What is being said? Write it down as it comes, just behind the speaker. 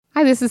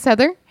Hi, this is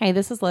Heather. Hey,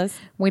 this is Liz.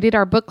 We did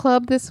our book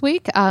club this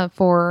week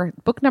for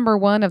book number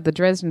 1 of the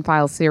Dresden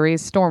Files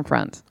series,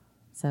 Stormfront.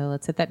 So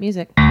let's hit that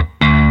music.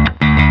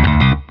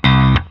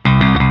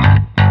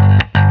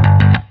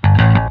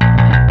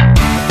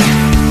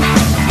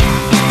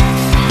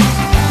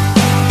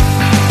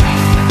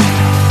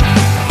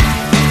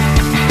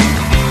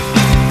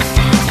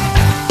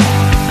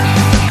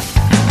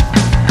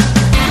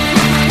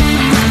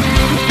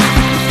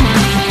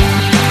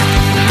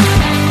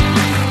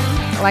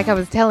 Like I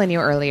was telling you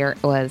earlier,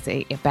 it was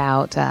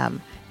about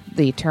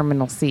the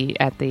Terminal C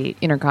at the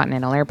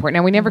Intercontinental Airport.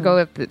 Now, we never go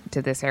up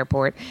to this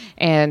airport,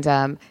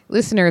 and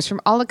listeners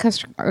from all across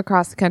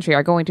the country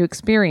are going to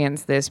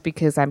experience this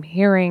because I'm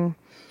hearing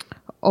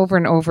over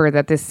and over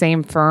that this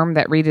same firm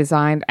that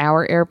redesigned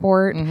our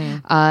airport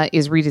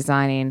is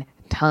redesigning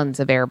tons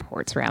of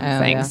airports around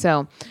the thing. Yeah.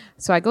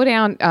 So I go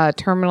down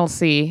Terminal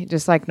C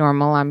just like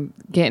normal. I'm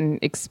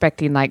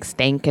expecting like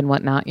stank and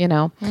whatnot, you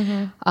know.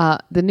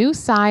 The new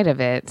side of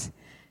it,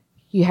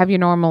 you have your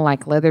normal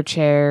like leather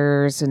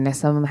chairs, and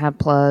some of them have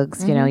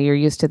plugs. You know, you're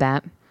used to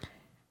that.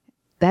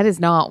 That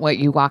is not what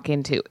you walk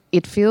into.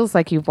 It feels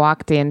like you've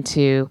walked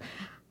into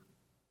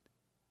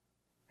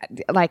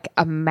like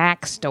a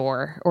Mac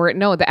store, or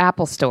no, the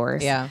Apple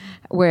stores. Yeah.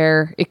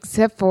 Where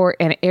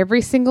and every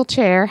single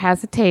chair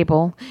has a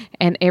table,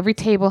 and every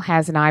table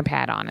has an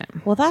iPad on it.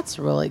 Well, that's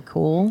really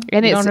cool.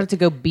 And you it's- don't have to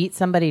go beat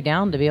somebody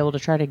down to be able to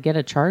try to get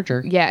a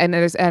charger. Yeah, and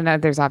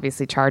there's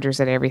obviously chargers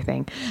and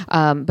everything.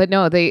 But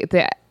no,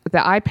 the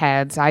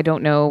iPads, I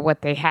don't know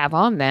what they have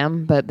on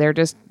them, but they're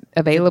just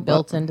available.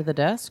 Built into the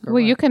desk? Or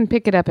Well, what? you can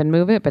pick it up and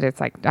move it, but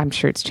it's like, I'm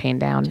sure it's chained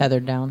down.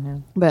 Tethered down, yeah.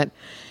 But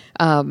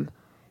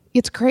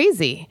it's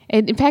crazy.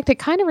 And in fact, it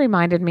kind of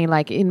reminded me,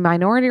 like in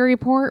Minority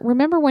Report,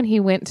 remember when he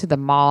went to the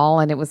mall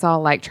and it was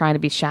all like trying to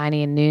be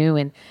shiny and new,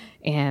 and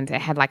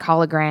it had like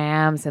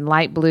holograms and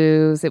light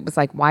blues. It was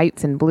like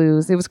whites and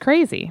blues. It was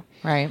crazy.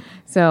 Right.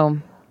 So,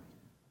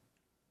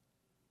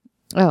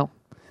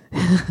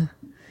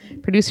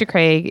 Producer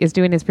Craig is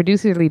doing his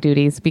producerly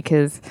duties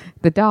because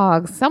the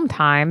dog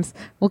sometimes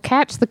will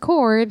catch the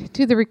cord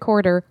to the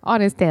recorder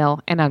on his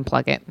tail and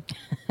unplug it.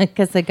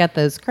 Because they got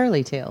those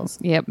curly tails.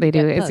 Yep, they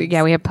do. pugs.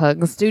 Yeah, we have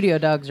pugs. Studio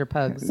dogs are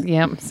pugs.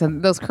 Yep. So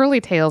those curly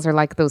tails are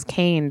like those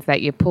canes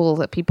that you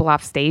pull people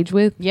off stage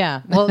with.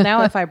 Yeah. Well,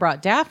 now if I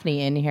brought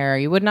Daphne in here,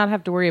 you would not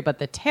have to worry about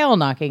the tail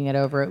knocking it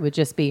over. It would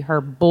just be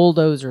her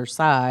bulldozer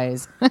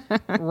size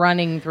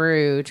running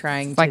through,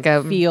 trying like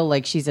to feel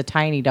like she's a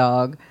tiny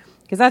dog.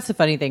 Because that's the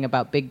funny thing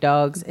about big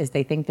dogs is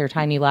they think they're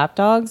tiny lap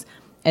dogs.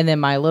 And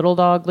then my little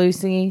dog,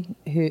 Lucy,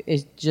 who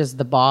is just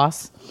the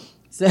boss.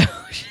 So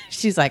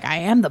she's like, I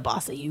am the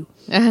boss of you.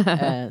 So,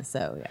 yeah.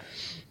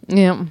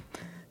 Yeah.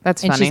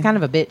 That's And funny. she's kind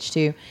of a bitch,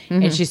 too.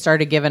 And she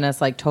started giving us,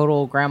 like,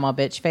 total grandma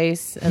bitch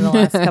face in the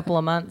last couple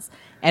of months.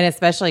 And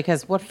especially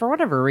because, for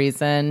whatever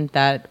reason,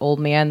 that old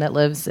man that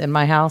lives in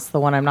my house, the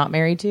one I'm not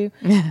married to,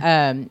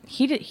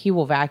 he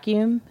will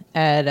vacuum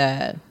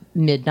at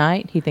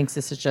midnight. He thinks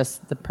this is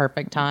just the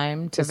perfect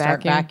time to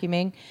start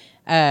vacuuming.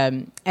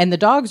 And the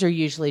dogs are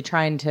usually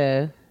trying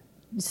to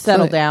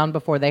settle down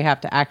before they have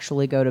to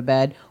actually go to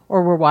bed,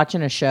 or we're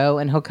watching a show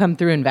and he'll come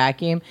through and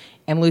vacuum,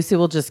 and Lucy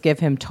will just give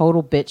him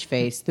total bitch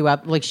face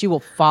throughout. Like, she will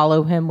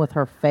follow him with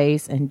her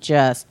face and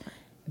just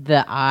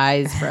the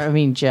eyes.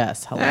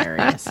 Just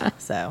hilarious.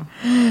 So,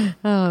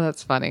 oh,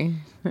 that's funny.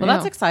 well,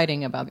 that's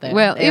exciting about the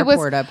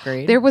airport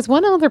upgrade. There was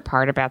one other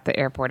part about the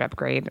airport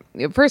upgrade.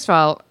 First of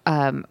all,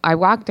 I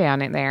walked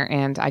down in there,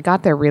 and I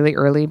got there really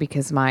early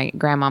because my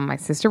grandma and my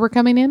sister were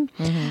coming in,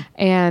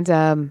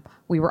 and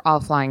we were all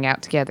flying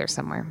out together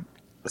somewhere.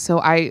 So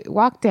I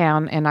walked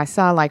down, and I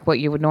saw like what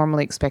you would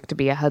normally expect to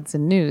be a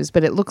Hudson News,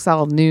 but it looks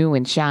all new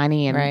and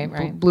shiny and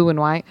Right. blue and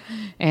white.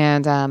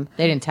 And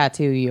They didn't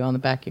tattoo you on the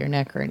back of your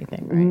neck or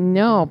anything, right?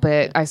 no,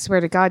 but I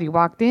swear to God, you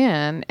walked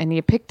in and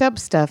you picked up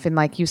stuff and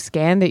like you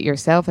scanned it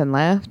yourself and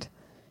left.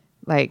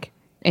 Like,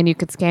 and you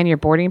could scan your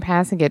boarding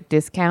pass and get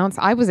discounts.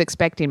 I was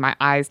expecting my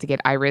eyes to get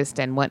irised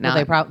and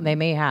whatnot. Well, they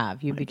may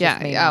have. You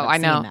just may not have I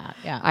know. seen that.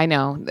 Yeah. I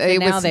know. So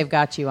now they've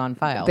got you on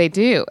file. They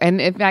do.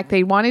 And in fact,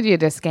 they wanted you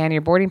to scan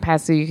your boarding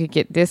pass so you could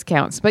get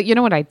discounts. But you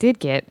know what I did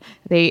get?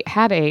 They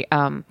had a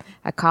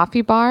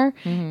coffee bar,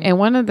 and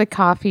one of the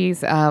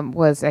coffees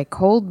was a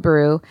cold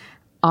brew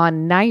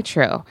on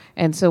nitro.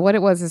 And so what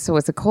it was is, so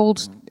it's a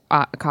cold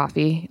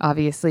coffee,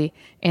 obviously,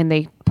 and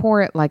they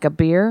pour it like a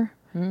beer.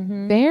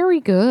 Very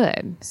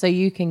good. So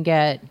you can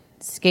get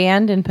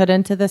scanned and put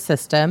into the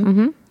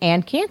system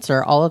and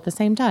cancer all at the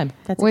same time.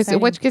 That's exciting.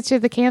 Which gets you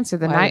the cancer?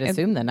 The I would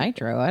assume the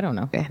nitro. I don't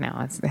know.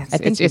 No,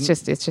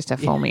 it's just a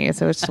foamy.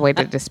 So it's just a way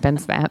to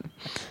dispense that.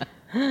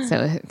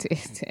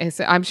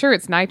 So I'm sure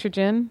it's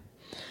nitrogen,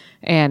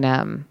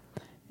 and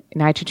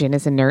nitrogen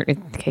is inert. It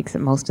takes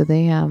up most of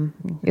the.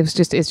 It's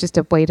just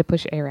a way to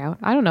push air out.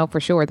 I don't know for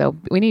sure though.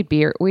 We need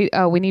beer. We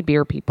need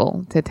beer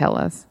people to tell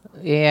us.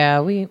 Yeah,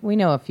 we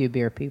know a few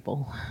beer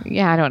people.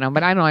 Yeah, I don't know,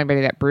 but I don't know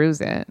anybody that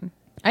brews it.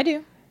 I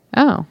do.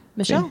 Oh,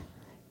 Michelle.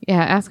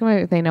 Yeah, ask them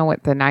if they know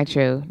what the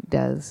nitro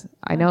does.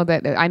 I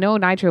know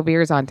nitro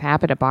beers on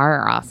tap at a bar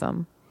are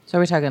awesome. So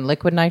are we talking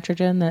liquid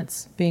nitrogen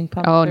that's being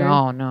pumped? Oh through?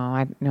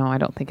 no, I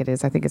don't think it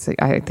is. I think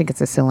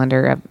it's a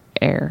cylinder of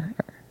air.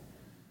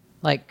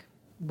 Like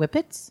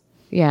whippets?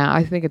 Yeah,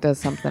 I think it does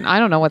something. I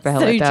don't know what the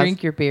hell So it you does.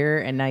 drink your beer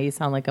and now you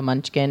sound like a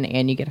munchkin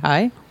and you get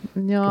high?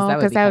 No, that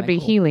would because be that would kinda be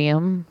cool.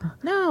 helium.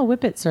 No,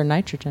 whippets are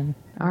nitrogen.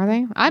 Are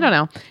they? I don't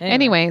know.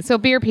 Anyway, so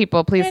beer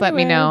people, please let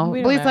me Anyway, know. we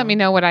don't Please know. let me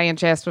know what I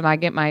ingest when I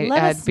get my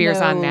Let us beers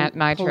on know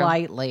nitro.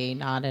 politely,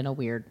 not in a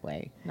weird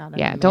way. Not in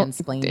Yeah, a don't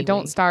mansplaining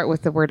way. start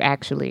with the word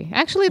actually.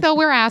 Actually, though,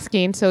 we're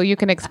asking, so you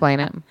can explain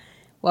it.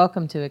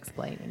 Welcome to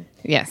explaining.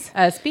 Yes.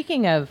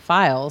 Speaking of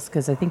files,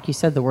 because I think you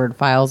said the word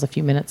files a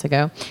few minutes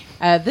ago,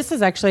 this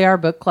is actually our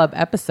book club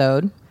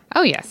episode.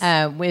 Oh, yes.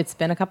 It's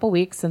been a couple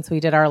weeks since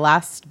we did our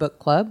last book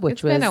club, which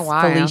It's been was a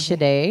while. Felicia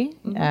Day,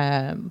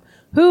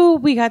 who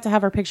we got to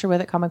have our picture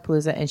with at Comic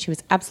Palooza, and she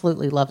was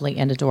absolutely lovely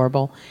and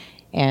adorable.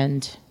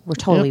 And we're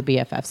totally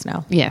BFFs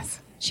now. Yes.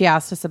 She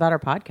asked us about our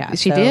podcast.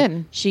 She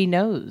did. She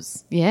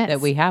knows Yes.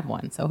 that we have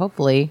one. So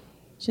hopefully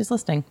she's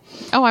listening.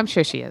 Oh, I'm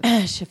sure she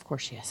is. Of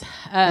course she is.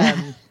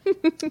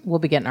 We'll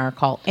be getting our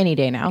call any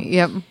day now.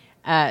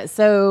 Yep.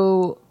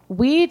 So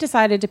we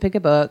decided to pick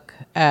a book.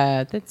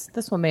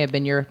 This one may have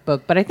been your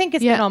book, but I think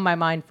it's Yeah. been on my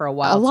mind for a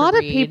while. A lot to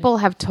of read. people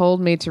have told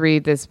me to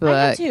read this book.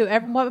 I do too.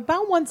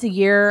 About once a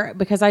year,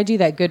 because I do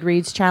that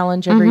Goodreads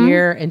challenge every Mm-hmm.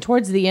 year. And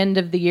towards the end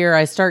of the year,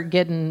 I start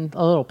getting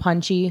a little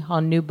punchy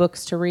on new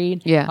books to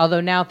read. Yeah.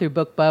 Although now through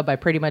BookBub, I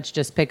pretty much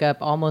just pick up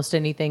almost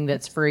anything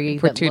that's free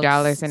For that looks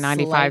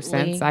 $2.95.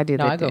 slightly- I do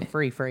No, that I go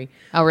too. free.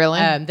 Oh, really?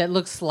 That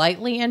looks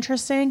slightly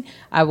interesting.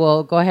 I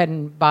will go ahead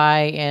and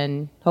buy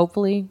and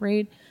hopefully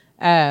read.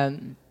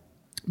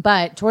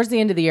 But towards the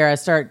end of the year, I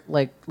start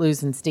like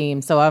losing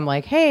steam. So I'm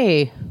like,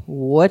 hey,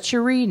 what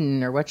you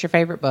reading or what's your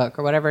favorite book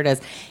or whatever it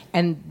is.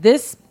 And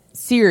this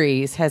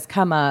series has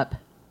come up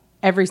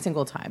every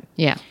single time.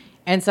 Yeah.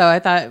 And so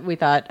we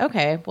thought,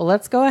 okay, well,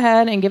 let's go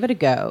ahead and give it a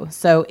go.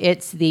 So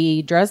it's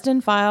the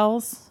Dresden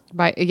Files,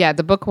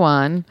 The book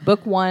one,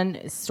 book one,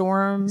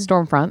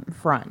 Stormfront.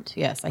 Front.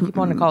 Yes, I keep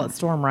wanting to call it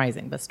Storm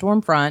Rising, but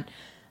Stormfront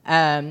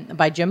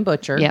by Jim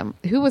Butcher. Yeah,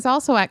 who was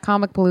also at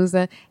Comic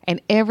Palooza,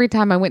 and every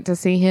time I went to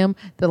see him,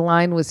 the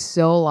line was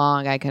so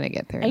long I couldn't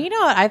get through. And you know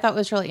what I thought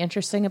was really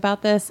interesting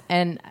about this?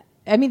 And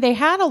I mean, they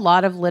had a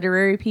lot of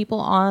literary people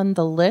on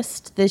the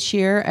list this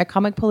year at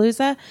Comic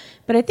Palooza,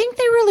 but I think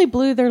they really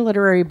blew their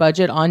literary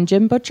budget on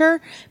Jim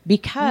Butcher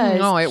because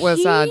No, it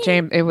was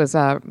James. It was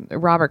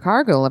Robert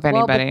Cargill, if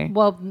anybody.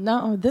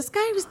 No, this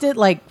guy did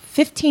like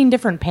 15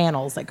 different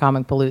panels at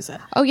Comic Palooza.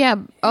 Oh yeah.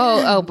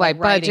 Oh, by Like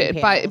writing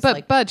budget. panels, But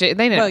like- budget.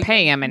 They didn't Well,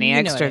 pay him any you know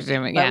extra. what I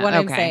mean. Yeah. But what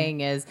I'm okay.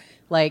 saying is,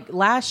 like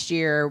last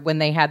year when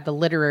they had the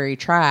literary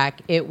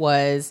track, it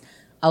was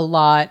a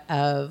lot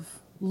of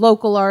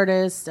local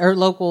artists or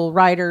local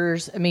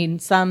writers. I mean,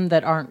 some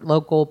that aren't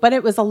local, but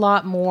it was a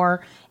lot more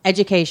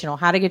educational.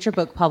 How to get your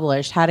book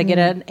published, how to get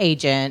an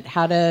agent,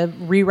 how to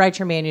rewrite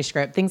your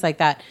manuscript, things like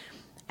that.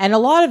 And a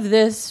lot of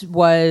this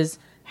was,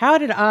 how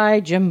did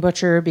I, Jim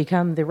Butcher,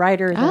 become the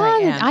writer that I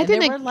am? I And there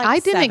didn't. were, like, I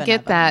didn't 7 get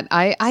of them.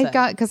 that. I So-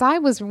 got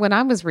because when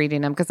I was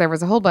reading them, because there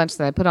was a whole bunch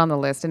that I put on the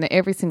list, and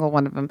every single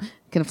one of them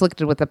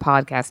conflicted with the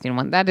podcasting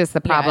one. That is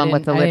the Yeah, I problem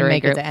with the didn't- I didn't literary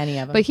make it group. to any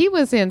of them. But he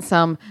was in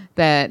some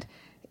that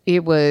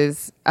it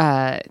was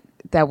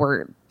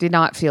did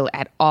not feel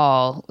at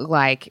all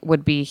like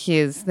would be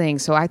his thing.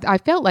 So I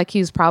felt like he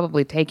was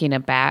probably taking a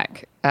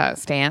back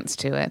stance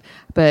to it.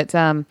 But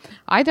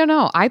I don't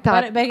know. I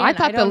thought But again,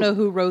 I don't know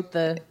who wrote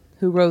the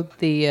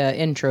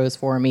intros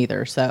for him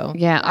either. So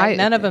Yeah,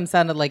 none of them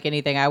sounded like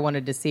anything I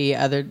wanted to see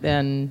other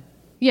than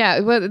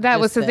Yeah, well, that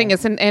was the thing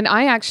this. is, and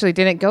I actually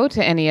didn't go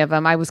to any of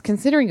them. I was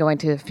considering going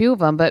to a few of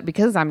them, but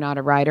because I'm not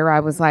a writer,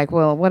 I was like,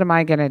 well, what am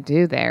I going to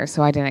do there?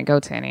 So I didn't go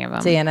to any of them.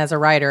 see. And as a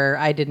writer,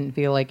 I didn't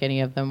feel like any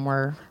of them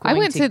were. I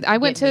went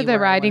to the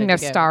writing of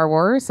Star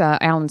Wars.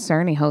 Alan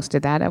Cerny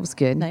hosted that. That was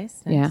good.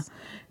 Nice. Yeah.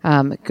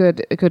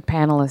 Good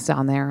panelists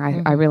on there.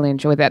 I really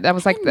enjoyed that. That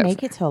was like Didn't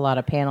make it to a lot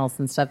of panels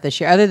and stuff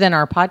this year. Other than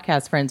our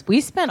podcast friends,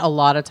 we spent a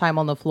lot of time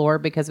on the floor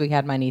because we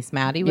had my niece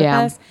Maddie with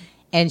Yeah. us,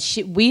 and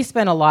we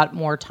spent a lot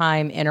more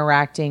time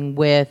interacting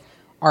with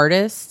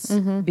artists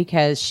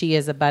because she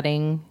is a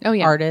budding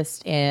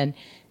artist, and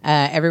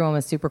everyone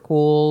was super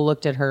cool.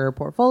 Looked at her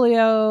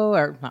portfolio,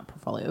 or not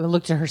portfolio,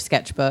 looked at her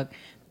sketchbook.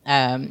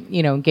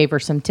 Gave her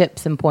some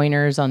tips and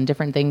pointers on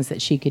different things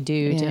that she could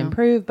do to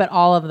improve, but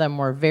all of them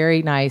were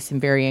very nice and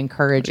very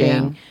encouraging.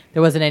 Yeah.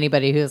 There wasn't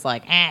anybody who was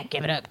like,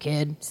 give it up,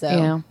 kid. So,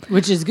 Yeah.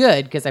 which is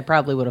good because I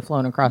probably would have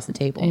flown across the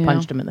table and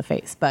punched him in the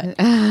face. But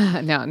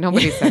no,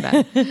 nobody said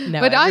that. no,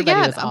 But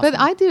everybody was awesome. but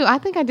I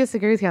think I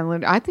disagree with you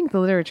on I think the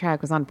literary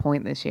track was on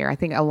point this year. I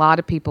think a lot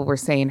of people were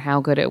saying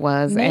how good it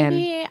was, and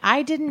Maybe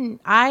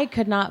I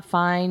could not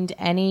find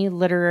any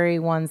literary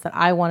ones that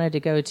I wanted to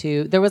go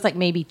to. There was like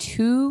maybe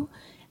 2,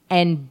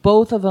 and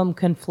both of them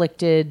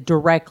conflicted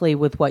directly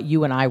with what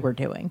you and I were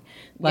doing.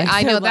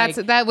 I know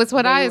that was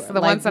what the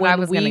ones that I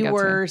was going to go We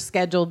were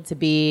scheduled to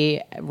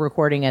be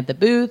recording at the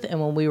booth, and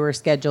when we were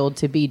scheduled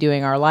to be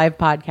doing our live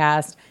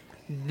podcast,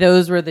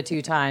 those were the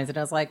 2 times, and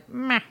I was like,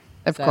 meh.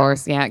 Of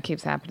course. Yeah, it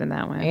keeps happening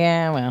that way.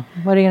 Yeah, well,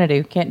 what are you going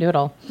to do? Can't do it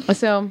all.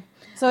 So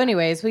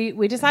anyways,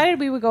 we decided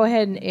we would go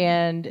ahead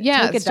and take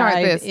a start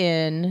dive this.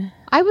 in.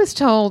 I was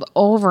told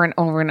over and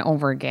over and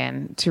over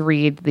again to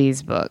read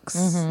these books.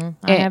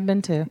 I have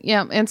been too.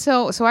 Yeah, and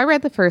so I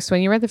read the first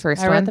one. You read the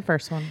first one. I read the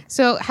first one.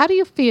 So how do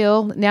you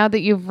feel now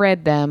that you've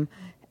read them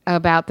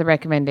about the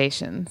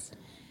recommendations?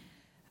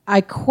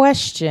 I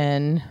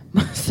question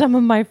some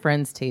of my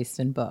friends' taste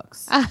in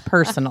books,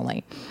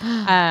 personally.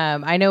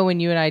 I know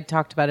when you and I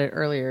talked about it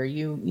earlier,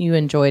 you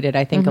enjoyed it,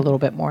 I think, a little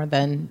bit more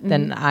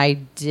than I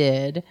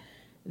did.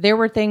 There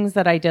were things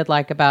that I did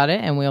like about it,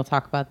 and we'll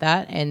talk about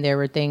that. And there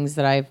were things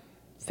that I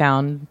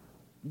found,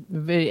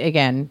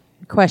 again,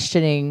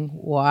 questioning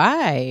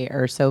why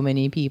are so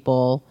many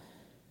people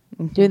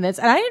doing this.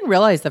 And I didn't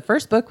realize the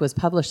first book was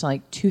published in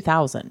like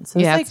 2000. So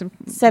it's like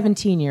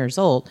 17 years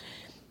old.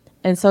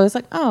 And so it's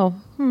like,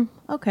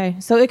 okay.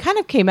 So it kind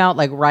of came out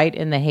like right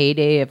in the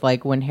heyday of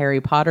like when Harry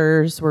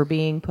Potters were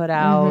being put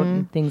out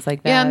and things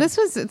like that. Yeah, and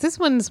this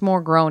one's more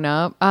grown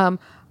up.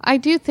 I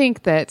don't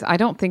think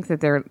that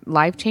they're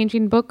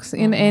life-changing books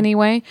in any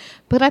way,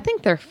 but I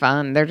think they're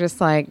fun. They're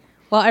just like...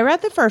 Well, I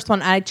read the first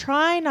one. I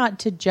try not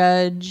to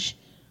judge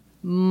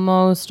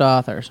most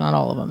authors, not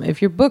all of them.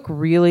 If your book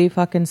really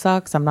fucking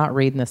sucks, I'm not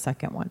reading the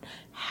second one.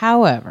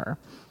 However,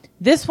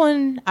 this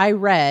one I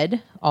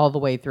read all the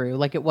way through.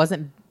 Like it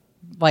wasn't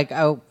like,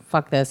 oh,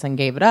 fuck this and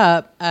gave it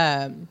up.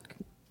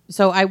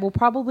 So I will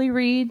probably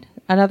read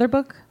another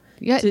book.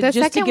 Yeah,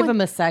 just to give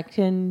them a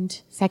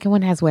second. Second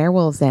one has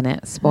werewolves in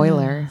it.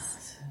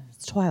 Spoilers.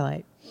 It's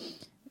Twilight.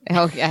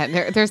 Oh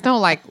yeah, there's no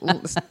like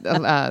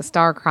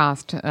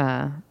star-crossed.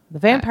 The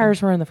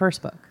vampires were in the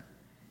first book.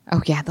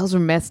 Oh yeah, those were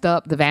messed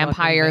up. The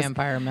vampires,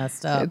 vampire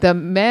messed up. The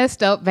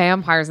messed up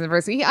vampires in the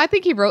first. I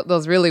think he wrote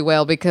those really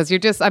well because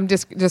I'm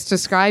just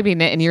describing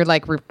it and you're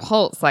like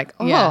repulsed, like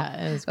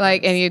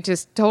like, and you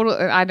just totally.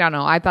 I don't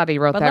know. I thought he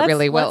wrote that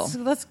really well.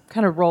 Let's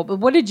kind of roll. But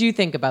what did you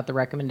think about the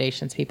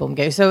recommendations people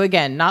gave? So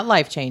again, not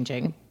life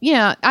changing.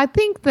 Yeah, I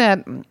think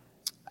that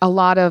a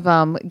lot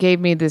of gave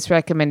me this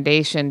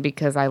recommendation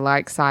because I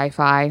like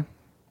sci-fi,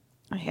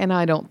 and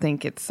I don't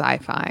think it's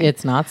sci-fi.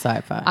 It's not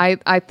sci-fi.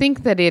 I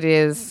think that it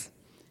is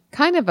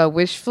kind of a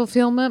wish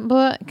fulfillment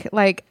book.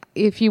 Like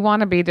if you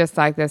want to be just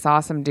like this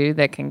awesome dude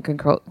that can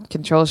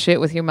control shit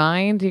with your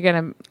mind, you're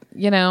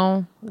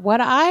gonna,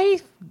 What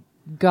I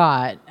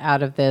got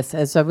out of this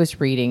as I was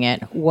reading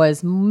it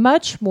was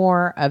much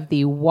more of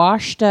the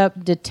washed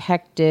up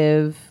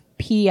detective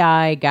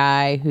PI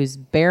guy who's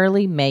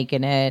barely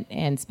making it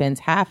and spends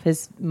half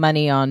his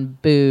money on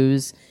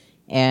booze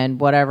and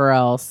whatever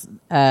else.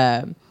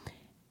 But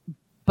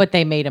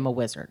they made him a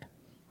wizard.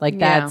 Like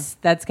that's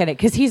kind of,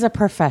 because he's a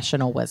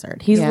professional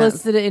wizard. He's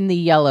listed in the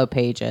yellow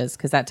pages,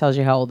 because that tells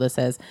you how old this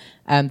is,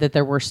 that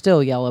there were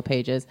still yellow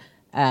pages,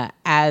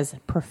 as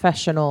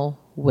professional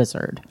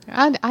wizard.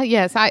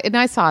 Yes,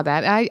 I saw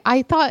that.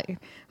 I thought,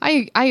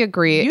 I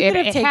agree. You could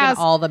have taken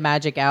all the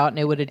magic out and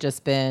it would have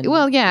just been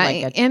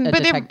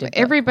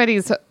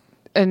everybody's,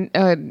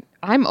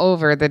 I'm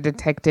over the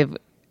detective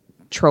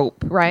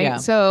trope, right? Yeah.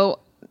 So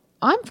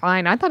I'm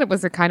fine. I thought it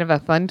was a kind of a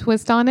fun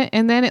twist on it.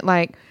 And then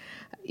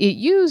it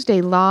used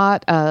a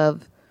lot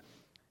of,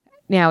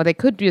 now they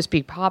could just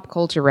be pop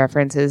culture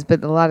references,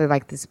 but a lot of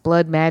like this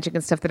blood magic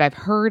and stuff that I've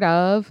heard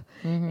of.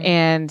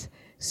 And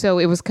so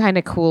it was kind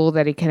of cool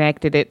that he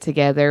connected it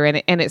together,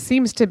 and it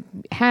seems to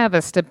have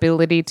a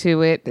stability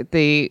to it.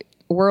 The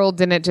world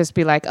didn't just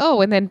be like,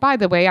 oh, and then by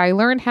the way, I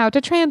learned how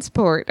to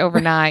transport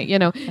overnight.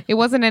 It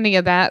wasn't any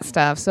of that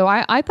stuff. So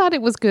I thought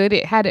it was good.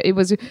 It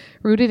was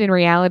rooted in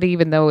reality,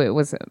 even though it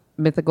was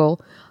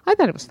mythical. I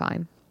thought it was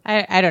fine.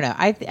 I don't know.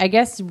 I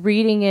guess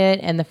reading it,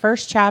 and the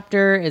first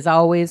chapter is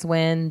always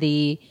when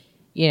the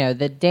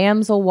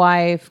damsel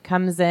wife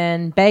comes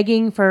in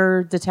begging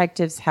for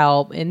detective's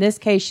help. In this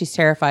case, she's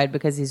terrified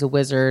because he's a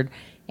wizard.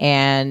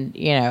 And,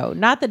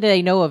 not that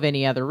they know of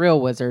any other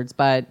real wizards,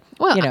 but,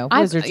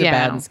 wizards are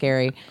bad and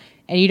scary.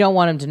 And you don't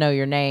want him to know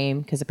your name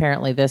because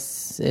apparently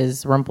this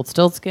is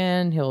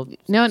Rumpelstiltskin.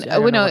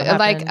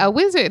 Like a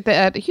wizard,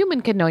 a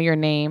human can know your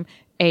name.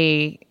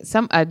 A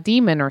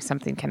demon or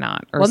something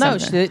cannot. Or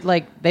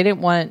they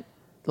didn't want,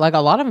 like a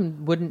lot of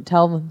them wouldn't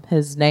tell him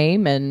his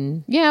name,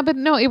 and but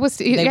no, it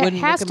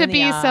has to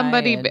be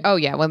somebody.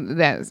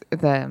 That's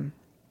the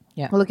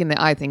look in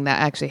the eye thing that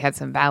actually had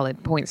some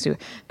valid points to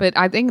it. But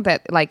I think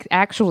that like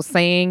actual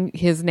saying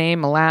his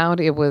name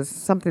aloud, it was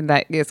something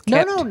that is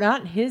kept. No,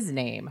 not his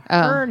name,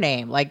 her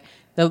name, like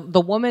the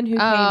woman who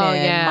came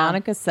in,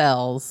 Monica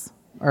Sells.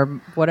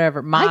 Or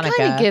whatever, Monica. I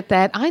kind of get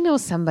that. I know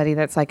somebody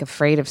that's like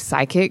afraid of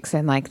psychics,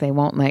 and like they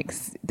won't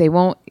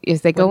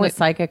if they go in. The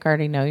psychic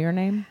already know your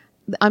name?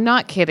 I'm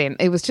not kidding.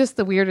 It was just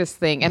the weirdest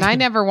thing, and I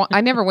never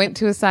went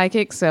to a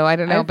psychic, so I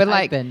don't know.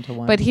 I've been to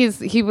one. But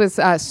he was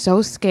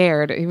so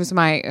scared. He was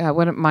my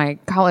one of my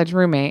college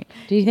roommate.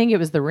 Do you think it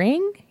was the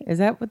Ring? Is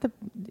that what the?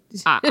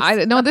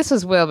 I no. This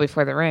was well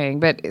before the Ring,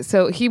 but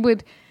so he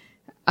would.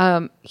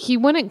 he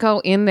wouldn't go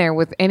in there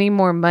with any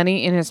more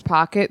money in his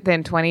pocket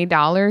than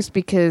 $20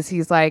 because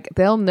he's like,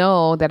 they'll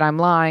know that I'm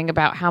lying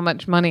about how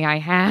much money I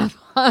have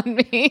on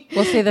me.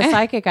 Well, see, the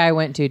psychic I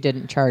went to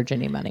didn't charge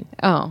any money.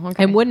 Oh,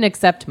 okay. And wouldn't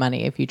accept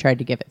money if you tried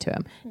to give it to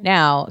him.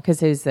 Now, because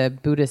he's a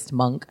Buddhist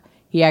monk,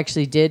 he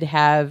actually did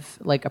have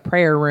like a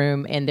prayer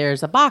room, and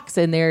there's a box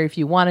in there. If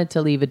you wanted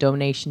to leave a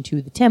donation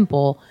to the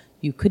temple,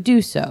 you could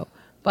do so.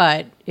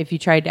 But if you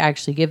tried to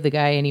actually give the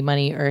guy any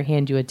money or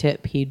hand you a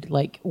tip, he'd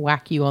like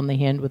whack you on the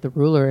hand with a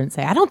ruler and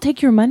say, I don't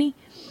take your money.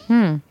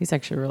 He's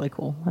actually really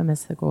cool. I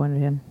miss going to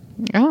him.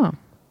 Oh,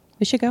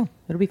 We should go.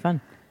 It'll be fun.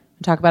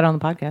 We'll talk about it on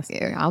the podcast.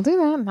 yeah, I'll do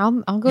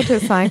that. I'll go to a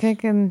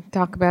psychic and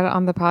talk about it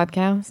on the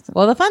podcast.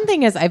 Well, the fun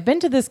thing is I've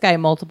been to this guy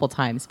multiple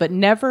times, but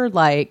never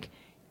like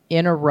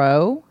in a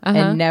row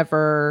and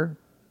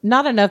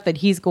not enough that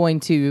he's going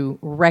to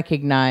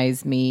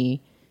recognize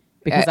me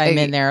because I'm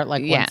in there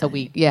like once a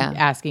week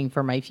asking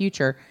for my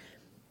future.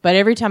 But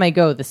every time I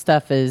go, the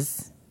stuff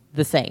is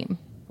the same.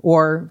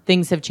 Or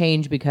things have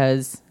changed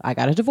because I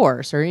got a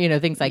divorce or,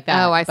 things like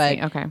that. Oh, I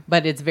see. Okay.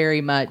 But it's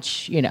very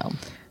much,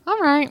 All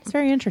right. it's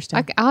very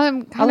interesting.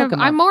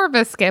 I'm more of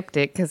a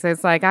skeptic because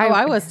it's like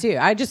I was too.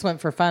 I just went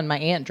for fun. My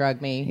aunt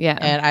drugged me. Yeah.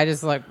 And I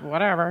just like,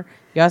 whatever.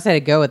 You also had to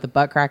go at the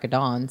butt crack of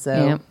dawn. So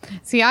Yeah.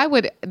 See,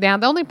 now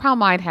the only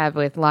problem I'd have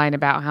with lying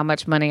about how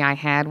much money I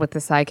had with the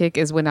psychic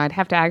is when I'd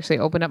have to actually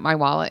open up my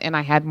wallet and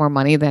I had more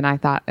money than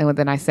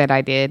I said I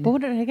did. But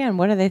what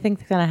do they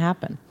think is going to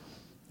happen?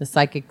 The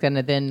psychic going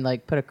to then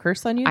like put a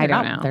curse on you? I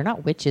don't know. They're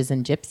not witches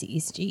and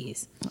gypsies.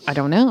 Jeez. I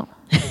don't know.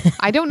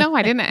 I don't know.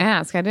 I didn't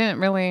ask. I didn't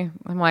really.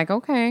 I'm like,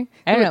 okay.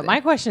 I don't know. My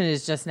question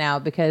is just now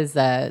because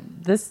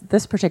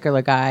this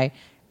particular guy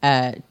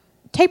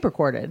tape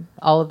recorded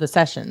all of the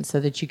sessions so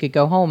that you could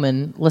go home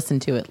and listen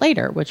to it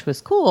later, which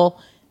was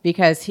cool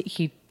because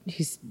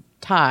he's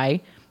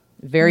Thai,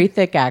 very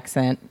thick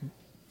accent,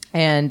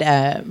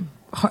 and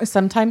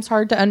sometimes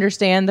hard to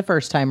understand the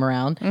first time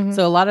around.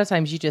 So a lot of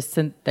times you just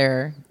sit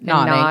there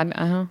nodding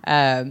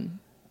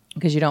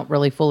because you don't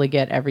really fully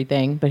get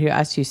everything. But he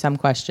asks you some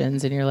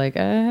questions and you're like,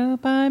 I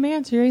hope I'm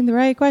answering the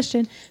right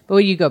question. But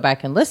when you go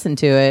back and listen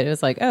to it, it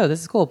was like, oh, this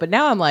is cool. But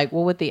now I'm like,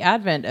 well, with the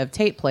advent of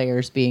tape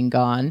players being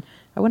gone,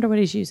 I wonder what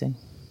he's using.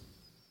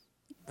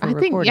 I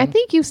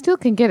think you still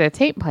can get a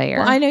tape player.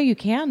 Well, I know you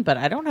can, but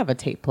I don't have a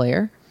tape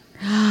player.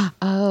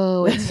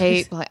 Oh, a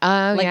tape player.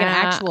 Oh, Like yeah.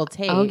 an actual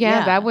tape. Oh,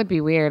 yeah, that would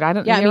be weird. I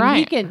don't. Yeah, you're I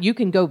mean, right. you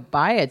can go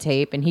buy a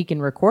tape and he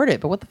can record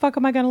it, but what the fuck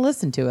am I going to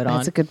listen to it on?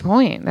 That's a good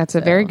point. That's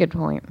a very good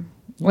point.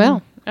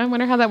 Well, I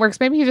wonder how that works.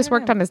 Maybe he just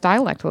worked on his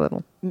dialect a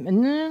little.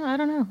 No, I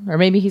don't know. Or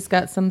maybe he's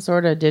got some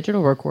sort of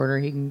digital recorder.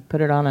 He can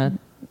put it on a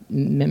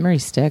memory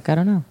stick. I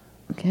don't know.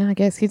 Yeah, I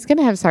guess he's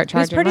gonna have to start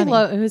charging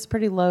money. It was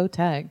pretty low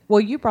tech. Well,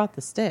 you brought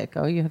the stick.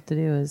 All you have to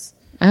do is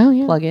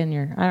yeah. plug in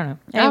your. I don't know.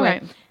 Anyway, All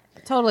right.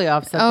 Totally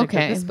off subject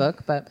Okay. of this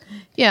book, but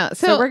Yeah.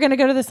 so we're gonna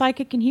go to the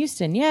psychic in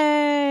Houston.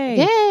 Yay!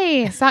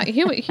 Yay!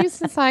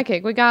 Houston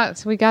Psychic. We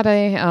got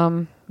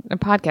a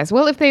podcast.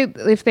 Well, if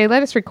they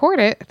let us record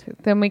it,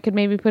 then we could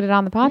maybe put it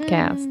on the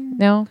podcast.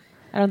 No,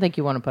 I don't think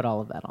you want to put all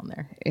of that on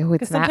there. It's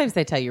Because sometimes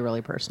they tell you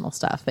really personal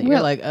stuff that you're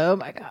Well, like, oh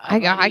my god,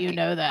 how do you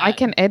know that? I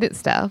can edit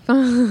stuff.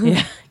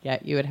 Yeah,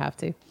 you would have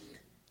to.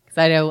 Because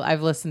I know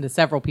I've listened to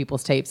several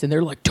people's tapes and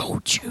they're like,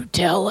 don't you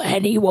tell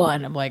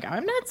anyone. I'm like,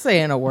 I'm not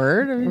saying a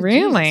word. I mean,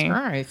 Really? Jesus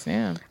Christ,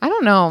 yeah. I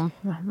don't know.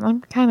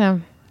 I'm kind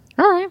of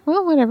all right.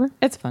 Well, whatever.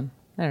 It's fun.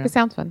 I don't know. It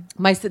sounds fun.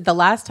 The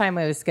last time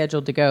I was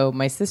scheduled to go,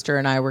 my sister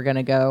and I were going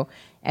to go.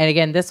 And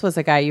again, this was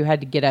a guy you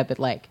had to get up at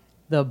like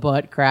the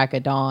butt crack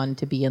of dawn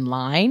to be in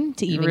line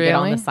to even get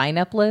on Really? the sign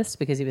up list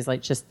because he was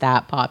like just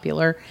that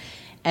popular.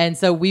 And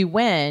so we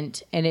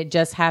went, and it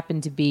just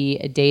happened to be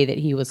a day that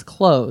he was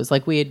closed.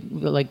 Like we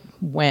had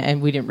went, and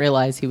we didn't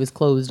realize he was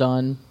closed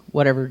on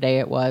whatever day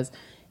it was.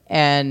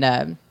 And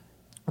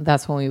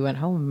that's when we went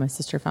home. And my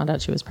sister found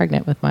out she was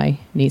pregnant with my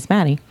niece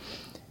Maddie.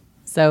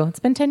 So it's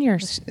been 10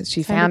 years.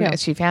 She Time to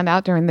go. found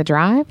out during the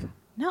drive.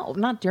 No,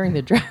 not during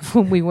the drive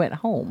when we went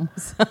home.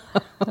 So,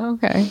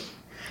 Okay.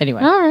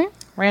 anyway, All right.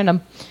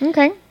 random.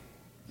 Okay.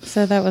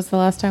 So that was the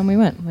last time we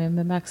went. We haven't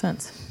been back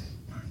since.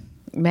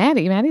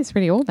 Maddie's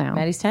pretty old now.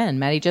 Maddie's 10.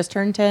 Maddie just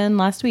turned 10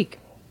 last week.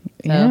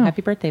 So Yeah.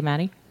 happy birthday,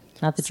 Maddie.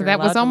 Not that So you're that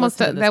was allowed to almost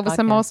listen to this that was podcast.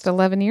 almost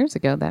 11 years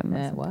ago. That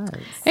It was.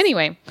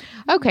 Anyway,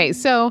 okay.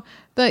 So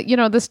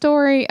the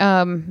story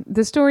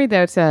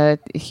that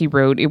he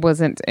wrote, it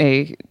wasn't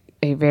a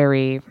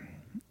very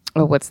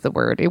what's the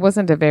word? It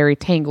wasn't a very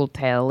tangled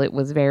tale. It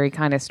was very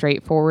kind of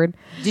straightforward.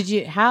 Did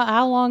you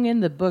how long in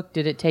the book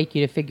did it take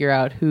you to figure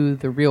out who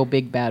the real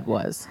big bad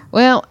was?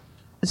 Well,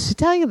 to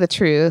tell you the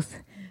truth,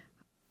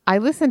 I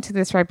listen to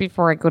this right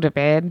before I go to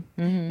bed.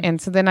 And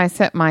so then I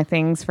set my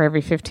things for every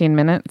 15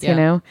 minutes,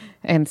 Yeah.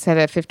 and set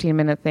a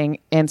 15-minute thing.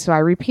 And so I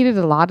repeated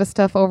a lot of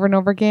stuff over and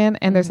over again.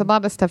 And there's a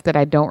lot of stuff that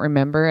I don't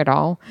remember at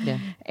all. Yeah.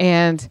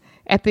 And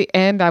at the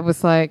end, I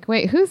was like,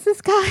 wait, who's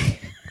this guy?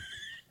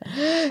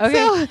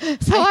 Okay.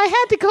 So I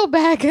had to go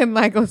back and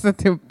like listen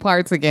to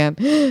parts again.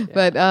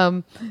 But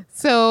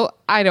so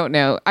I don't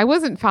know. I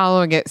wasn't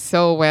following it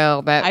so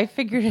well that I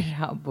figured it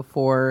out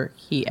before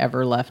he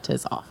ever left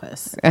his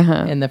office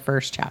in the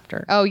first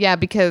chapter. Oh yeah,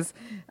 because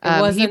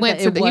he went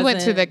to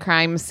wasn't- the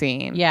crime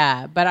scene.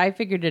 Yeah, but I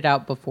figured it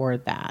out before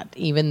that.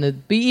 Even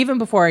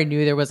before I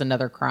knew there was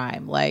another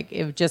crime, like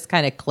it just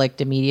kind of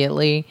clicked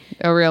immediately.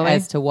 Oh really?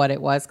 As to what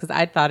it was, because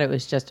I thought it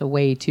was just a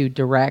way to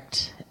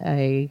direct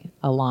a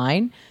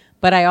line.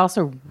 But I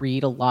also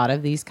read a lot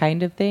of these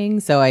kind of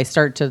things, so I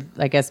start to,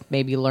 I guess,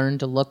 maybe learn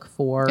to look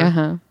for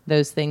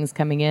those things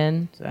coming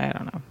in. So I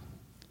don't know.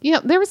 Yeah,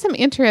 there were some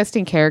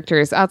interesting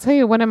characters. I'll tell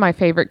you, one of my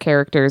favorite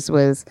characters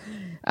was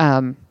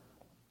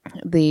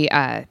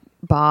the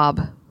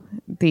Bob,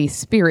 the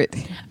spirit.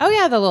 Oh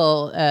yeah, the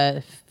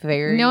little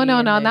fairy. No,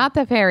 not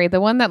the fairy. The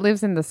one that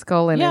lives in the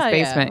skull in his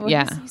basement. Well,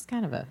 Yeah, he's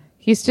kind of a.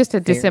 he's just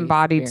a fairy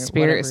disembodied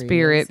spirit, spirit,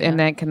 whatever he is, and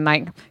that can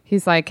like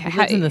he's like He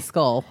lives in the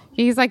skull.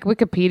 he's like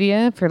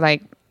Wikipedia for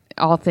like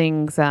all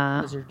things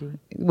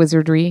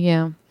wizardry.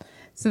 Yeah,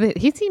 so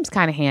he seems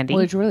kind of handy.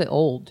 Well, he's really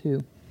old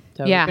too.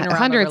 So he's been Yeah, around a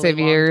hundreds really of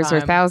long years or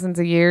time. thousands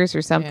of years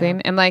or something,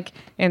 Yeah. and like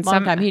and Long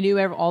some time. He knew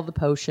all the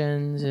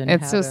potions and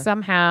and how so to-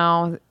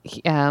 somehow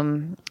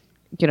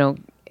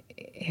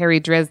Harry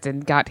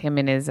Dresden got him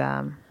in his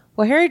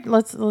Well, Harry,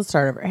 let's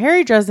start over.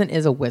 Harry Dresden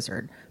is a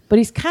wizard, but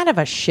he's kind of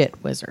a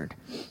shit wizard.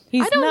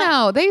 He's I don't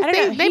know. They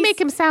He's- make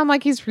him sound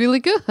like he's really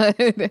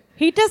good.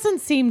 He doesn't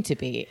seem to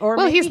be. Or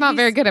Well, maybe he's not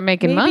very good at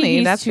making maybe money,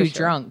 He's that's for too sure.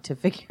 drunk to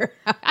figure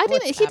out. He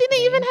what's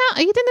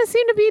didn't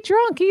seem to be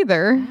drunk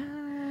either.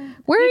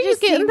 Where he are you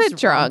just getting the seems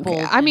drunk?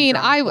 rumpled I mean,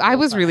 and drunk the I whole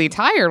was really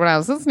tired when I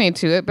was listening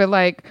to it, but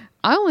like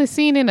I only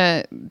seen in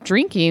a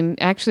drinking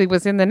actually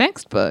was in the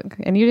next book,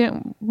 and you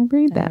didn't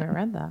read I that. haven't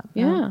read that.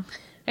 Yeah. No.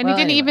 And Well,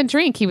 he didn't anyway. even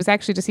drink. He was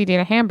actually just eating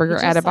a hamburger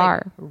He's at a just, like,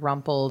 bar.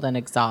 rumpled and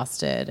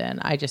exhausted, and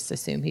I just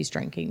assume he's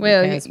drinking.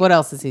 Well, Because what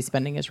else is he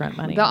spending his rent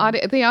money on?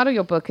 The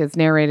audiobook is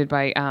narrated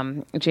by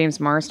James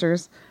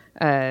Marsters,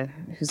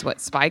 who's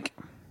what, Spike?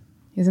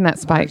 Isn't that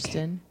Spike?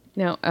 Marsden.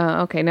 No,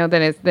 okay, no,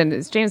 then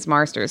it's James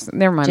Marsters.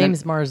 Never mind.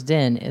 James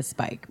Marsden is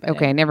Spike. but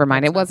Okay, never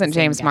mind. It it's not wasn't the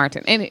same James guy.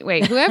 Martin.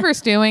 Anyway,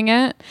 whoever's doing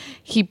it,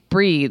 he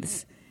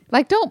breathes.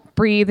 Like, don't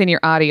breathe in your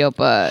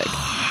audiobook.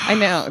 I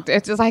know.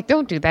 It's just like,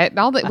 don't do that.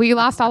 We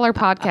lost all our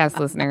podcast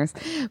listeners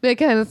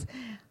because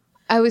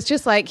I was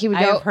just like, he would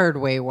I go. have heard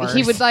way worse.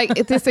 He would like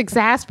this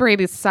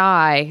exasperated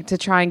sigh to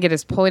try and get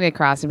his point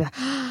across. And, be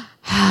like,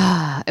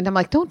 and I'm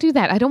like, don't do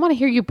that. I don't want to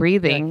hear you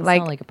breathing. You Like,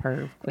 sound like a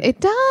perv. it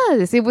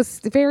does. It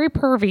was very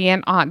pervy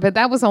and odd, but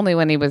that was only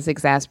when he was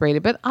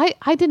exasperated. But I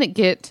didn't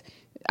get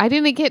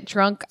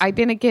drunk. I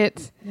didn't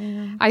get.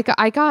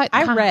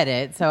 I read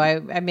it, so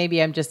I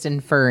maybe I'm just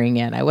inferring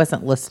it. I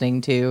wasn't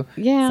listening to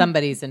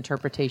somebody's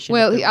interpretation.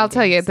 Well, of the I'll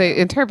tell you, reading,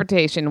 the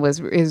interpretation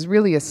is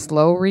really a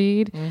slow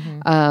read.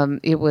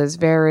 It was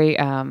very.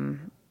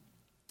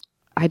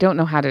 I don't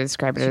know how to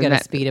describe it. so you got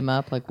to speed him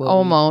up, like Will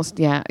Almost,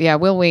 yeah.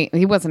 Will Wheaton.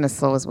 He wasn't as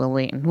slow as Will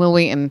Wheaton. Will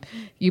Wheaton,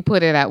 you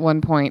put it at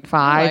 1.5,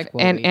 like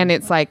Will Wheaton. and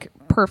it's like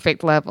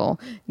perfect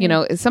level. You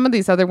know, some of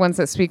these other ones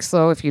that speak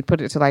slow, if you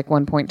put it to like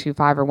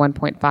 1.25 or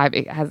 1.5,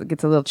 it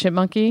gets a little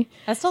chipmunky.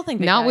 I still think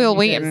the Not guy Will who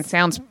Wheaton does-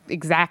 sounds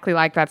exactly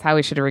like that's how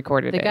he should have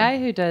recorded The it. guy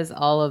who does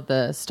all of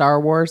the Star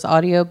Wars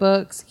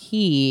audiobooks,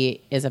 he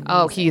is amazing.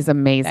 Oh, he's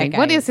amazing. That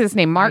What guy is his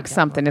name? I Mark don't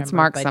something. It's remember,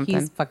 Mark but something.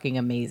 He's fucking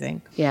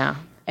amazing. Yeah.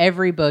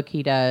 Every book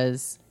he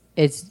does,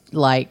 it's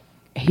like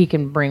he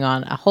can bring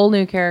on a whole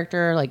new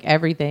character, like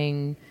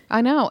everything.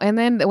 I know. And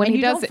then when And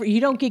he does you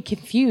don't get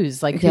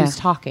confused, like Yeah. who's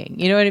talking.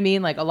 You know what I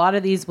mean? Like a lot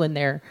of these, when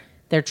they're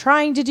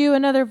trying to do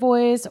another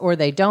voice, or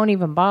they don't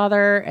even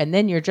bother, and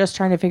then you're just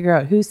trying to figure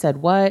out who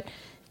said what.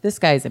 This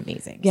guy's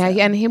amazing. Yeah, so.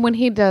 and when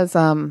he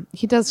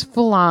does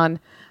full on.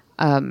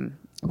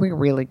 We're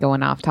really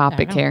going off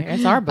topic I know, here.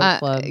 it's our book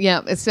club.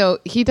 Yeah, so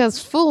he does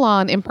full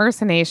on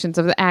impersonations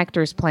of the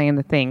actors playing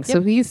the thing.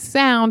 So he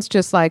sounds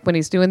just like when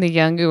he's doing the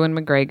young Ewan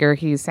McGregor.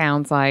 He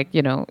sounds like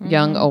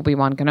young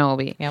Obi-Wan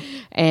Kenobi. Yep.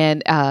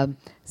 And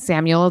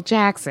Samuel L.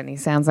 Jackson. He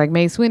sounds like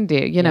Mace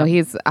Windu. You know, he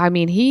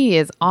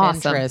is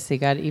awesome. Ventress, he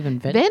got even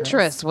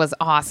Ventress was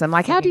awesome.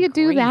 Like, how do you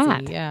do Crazy,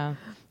 that? Yeah,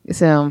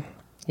 So.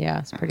 yeah,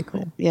 it's pretty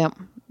cool. Yep.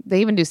 They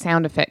even do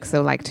sound effects,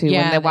 so like too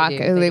Yeah, when they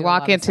do. They do a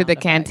walk lot of into the sound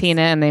effects.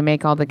 cantina and they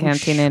make all the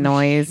cantina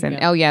noise and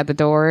the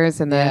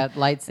doors and the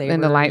lightsabers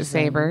and the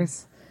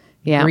lightsabers.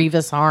 Yeah.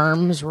 Grievous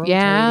arms rotating,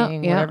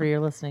 Yeah. whatever you're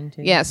listening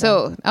to. Yeah,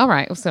 so all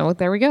right. So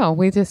there we go.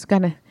 We just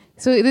gotta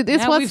this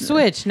now was we've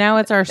switched. Now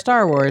it's our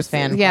Star Wars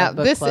fan club.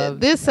 Book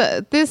club.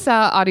 this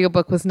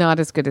audiobook was not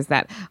as good as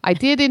that. I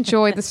did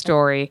enjoy the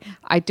story.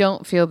 I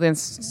don't feel this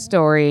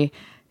story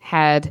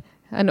had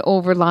an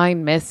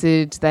overlying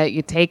message that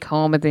you take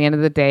home at the end of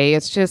the day.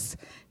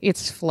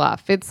 It's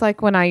fluff. It's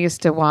like when I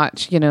used to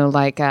watch,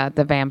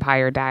 the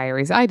Vampire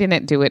Diaries. I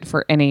didn't do it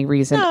for any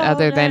reason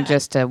other than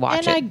just to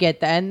watch and it. I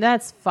get that, and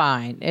that's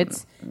fine.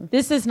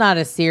 This is not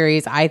a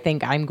series I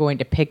think I'm going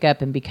to pick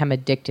up and become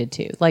addicted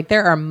to. Like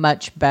there are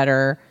much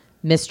better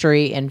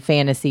mystery and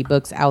fantasy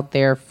books out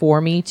there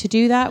for me to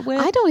do that with.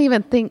 I don't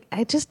even think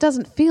it just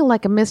doesn't feel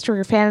like a mystery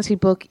or fantasy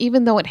book,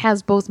 even though it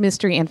has both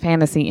mystery and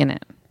fantasy in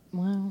it.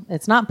 Well,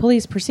 it's not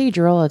police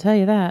procedural, I'll tell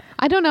you that.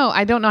 I don't know.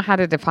 I don't know how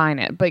to define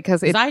it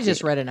because I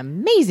just read an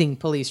amazing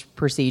police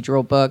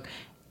procedural book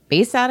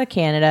based out of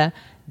Canada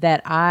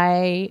that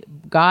I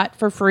got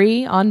for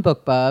free on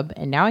BookBub,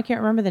 and now I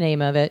can't remember the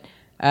name of it.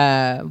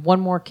 One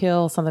More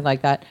Kill, something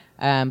like that,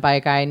 by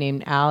a guy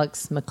named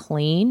Alex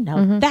McLean.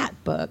 Now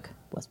that book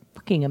was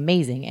fucking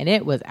amazing, and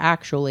it was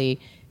actually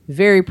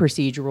very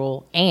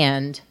procedural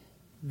and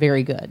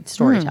very good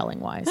storytelling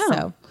wise.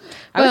 So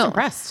I was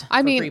impressed.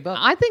 I mean,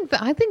 I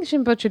think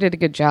Jim Butcher did a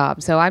good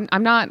job. So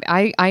I'm not.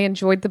 I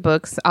enjoyed the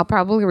books. I'll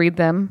probably read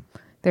them.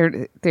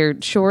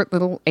 They're short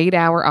little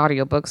 8-hour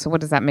audiobooks. So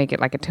what does that make it?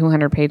 Like a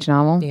 200-page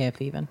novel? Yeah,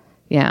 if even.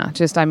 Yeah,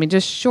 just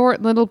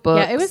short little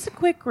books. Yeah, it was a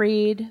quick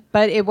read,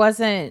 but it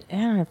wasn't. I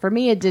don't know, for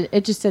me,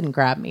 it just didn't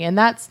grab me, and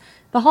that's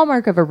the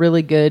hallmark of a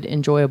really good,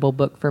 enjoyable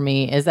book for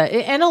me. Is that,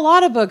 and a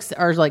lot of books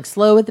are like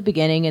slow at the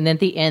beginning, and then at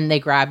the end they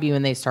grab you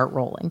and they start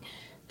rolling.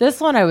 This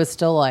one, I was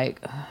still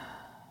like,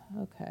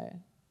 okay,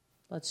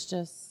 let's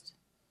just.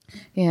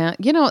 Yeah,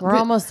 we're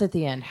almost at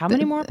the end. How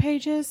many more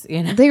pages?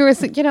 There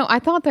was, I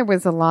thought there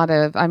was a lot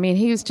of. I mean,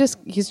 he's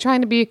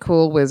trying to be a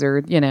cool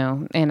wizard,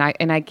 and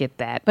I get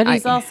that. But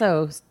he's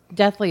also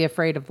deathly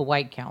afraid of the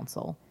White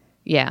Council.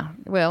 Yeah.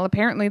 Well,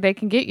 apparently they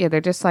can get you. They're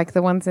just like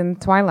the ones in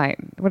Twilight.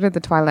 What are the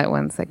Twilight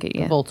ones that get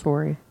you?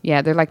 Volturi.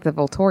 Yeah, they're like the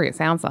Volturi. It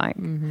sounds like.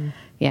 Mm-hmm.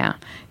 Yeah,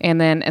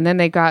 and then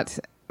they got,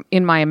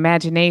 in my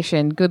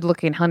imagination,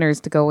 good-looking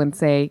hunters to go and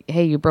say,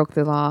 "Hey, you broke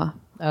the law."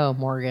 Oh,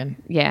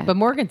 Morgan. Yeah, but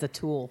Morgan's a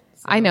tool.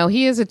 So. I know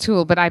he is a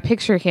tool, but I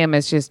picture him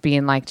as just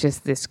being like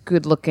just this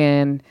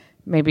good-looking,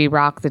 maybe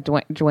Rock the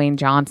Dwayne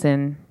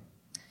Johnson.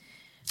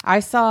 I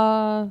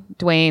saw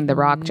Dwayne the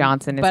Rock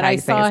Johnson, is but how I you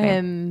say saw his name.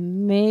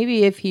 Him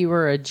maybe if he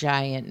were a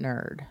giant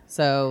nerd.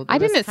 So I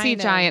didn't see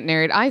giant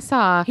nerd. I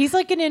saw he's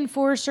like an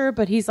enforcer,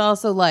 but he's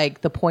also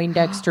like the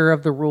Poindexter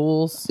of the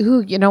rules.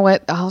 Ooh, you know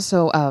what?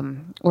 Also,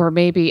 or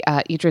maybe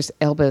Idris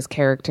Elba's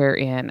character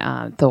in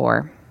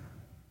Thor.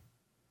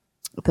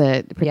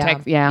 The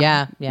protect,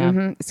 yeah.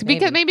 Mm-hmm. So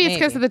maybe it's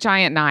because of the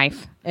giant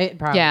knife.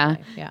 Yeah,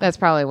 that's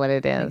probably what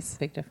it is.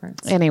 Big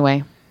difference.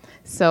 Anyway,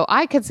 so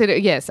I consider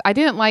I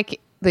didn't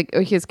like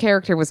his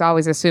character was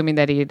always assuming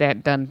that he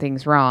had done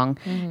things wrong,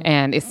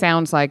 and it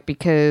sounds like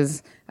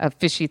because of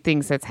fishy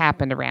things that's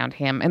happened around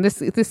him, and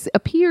this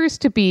appears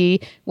to be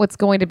what's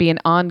going to be an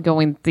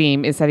ongoing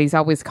theme, is that he's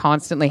always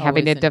constantly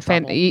having to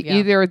defend.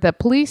 Either the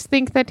police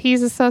think that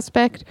he's a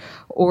suspect,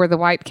 or the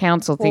White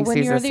Council thinks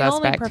he's a suspect. When you're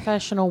the only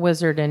professional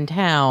wizard in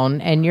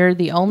town, and you're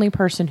the only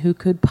person who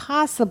could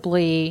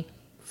possibly,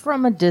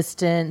 from a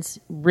distance,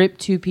 rip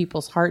two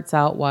people's hearts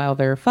out while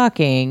they're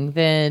fucking,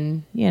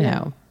 then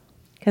know.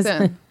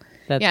 Because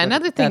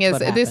another thing is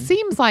this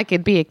seems like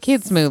it'd be a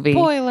kids movie.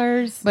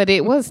 Spoilers, but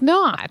it was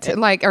not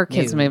like our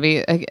kids movie,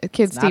 a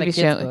kids TV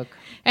show. Book.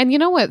 And you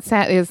know what's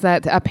sad is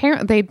that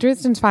apparently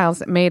Dresden's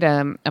Files made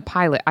a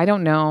pilot. I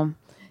don't know.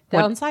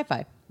 On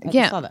Sci-Fi.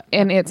 I saw that.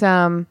 And it's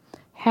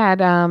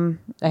had I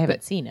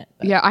haven't seen it.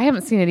 But. Yeah, I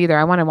haven't seen it either.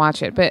 I want to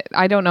watch it, but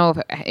I don't know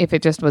if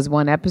it just was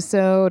one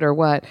episode or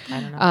what. I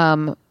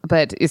don't know.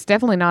 But it's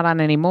definitely not on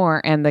anymore.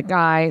 And the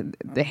guy,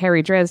 the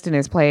Harry Dresden,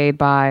 is played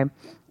by.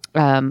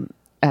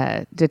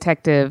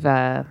 Detective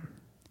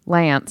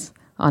Lance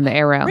on the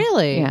Arrow.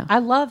 Really? Yeah. I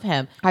love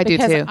him. I do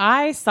too.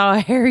 I saw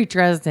Harry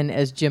Dresden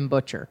as Jim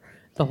Butcher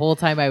the whole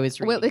time I was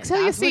reading. Well,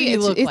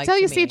 until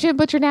you see Jim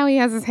Butcher now, he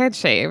has his head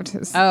shaved.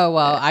 Oh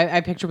well, I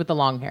picture with the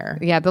long hair.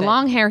 Yeah, the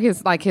long hair.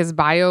 His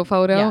bio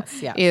photo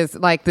is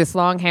like this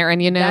long hair,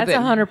 and that's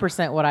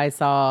 100% what I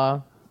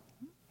saw.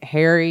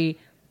 Harry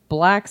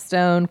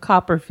Blackstone,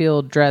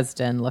 Copperfield,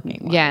 Dresden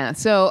looking like. Yeah.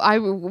 So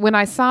when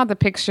I saw the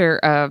picture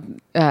of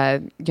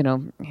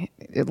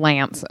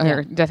Lance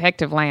or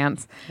Detective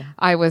Lance,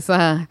 I was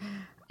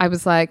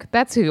like,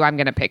 that's who I'm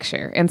going to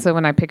picture. And so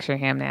when I picture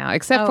him now,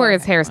 except for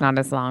his hair's not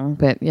as long,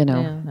 but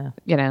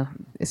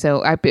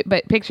so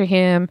but picture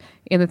him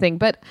in the thing.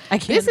 But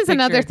this is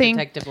another thing.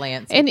 Detective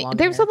Lance, and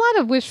there's a lot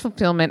of wish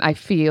fulfillment, I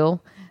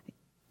feel,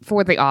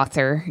 for the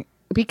author,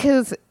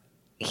 because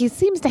he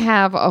seems to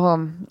have,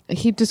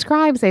 he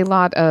describes a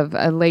lot of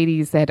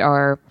ladies that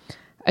are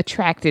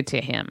attracted to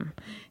him.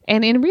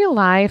 And in real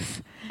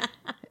life,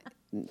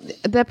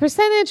 the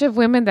percentage of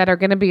women that are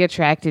going to be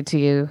attracted to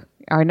you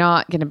are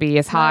not going to be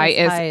as high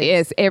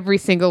as every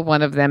single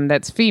one of them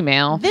that's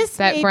female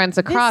runs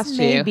across you.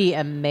 This may be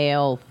a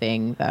male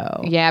thing,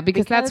 though. Yeah,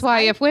 because that's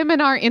why if women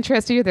aren't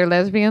interested in you, they're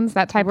lesbians,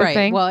 that type of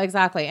thing. Well,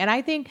 exactly. And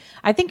I think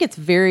it's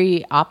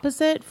very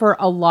opposite for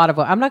a lot of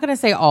women. I'm not going to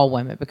say all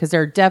women, because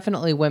there are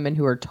definitely women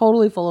who are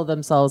totally full of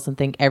themselves and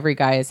think every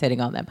guy is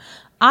hitting on them.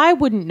 I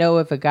wouldn't know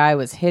if a guy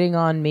was hitting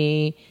on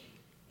me.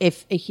 I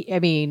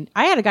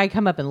had a guy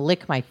come up and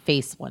lick my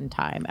face one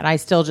time, and I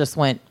still just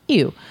went,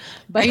 ew.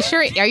 But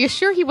Are you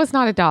sure he was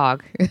not a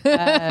dog?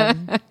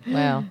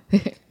 Well,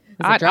 he's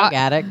a drug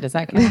addict. Does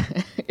that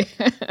count?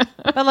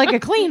 But like a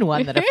clean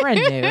one that a friend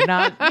knew,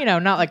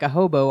 not like a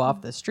hobo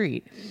off the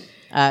street.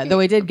 Though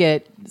I did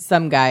get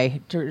some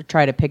guy to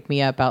try to pick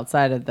me up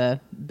outside of the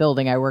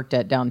building I worked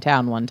at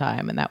downtown one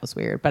time, and that was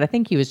weird. But I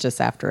think he was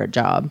just after a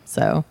job.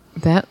 So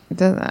that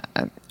does.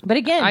 But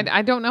again,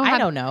 I don't know. I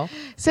don't know.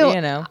 So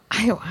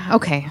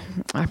okay,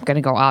 I'm going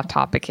to go off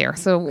topic here.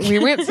 So we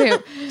went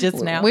to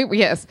just now.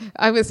 Yes,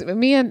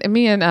 me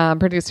and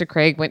producer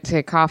Craig went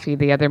to coffee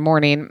the other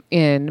morning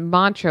in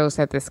Montrose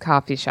at this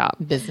coffee shop.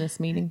 Business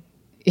meeting.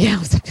 Yeah, it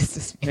was a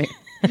business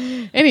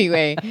meeting.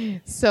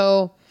 Anyway,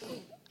 so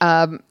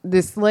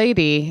this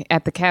lady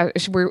at the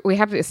cash, we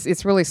have this,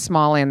 it's really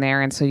small in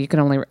there, and so you can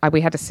only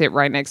we had to sit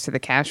right next to the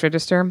cash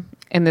register.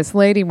 And this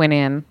lady went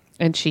in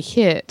and she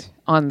hit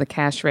on the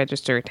cash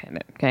register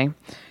attendant, okay,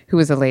 who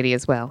was a lady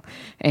as well.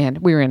 And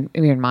we were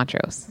in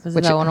Montrose. Is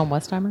that one on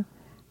Westheimer?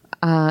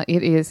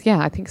 It is, yeah,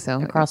 I think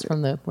so. Across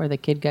from where the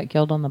kid got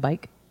killed on the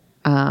bike.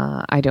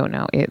 I don't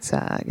know.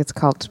 It's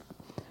called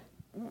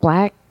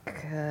Black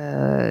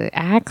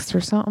Axe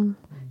or something.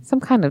 Some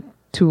kind of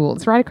tool.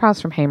 It's right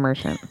across from Hay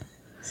Merchant.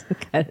 Some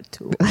kind of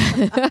tool.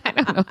 I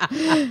don't know.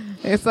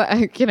 It's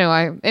like,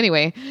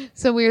 anyway,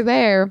 so we were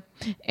there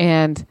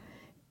and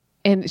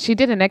she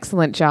did an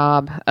excellent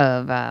job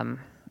of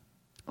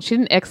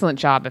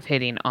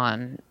hitting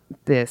on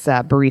this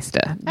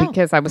barista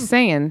because I was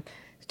saying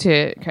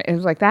it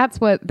was like,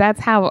 that's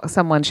how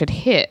someone should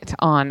hit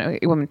on a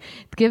woman.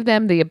 Give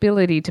them the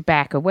ability to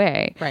back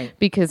away. Right.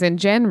 Because in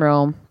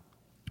general,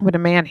 when a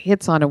man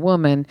hits on a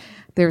woman,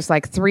 there's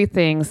like three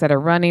things that are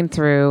running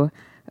through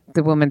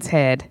the woman's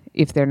head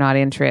if they're not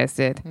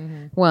interested.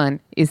 Mm-hmm. One,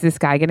 is this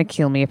guy going to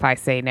kill me if I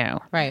say no?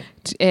 Right.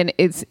 And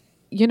it's,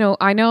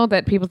 I know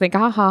that people think,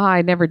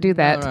 I never do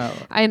that. No.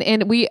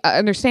 And we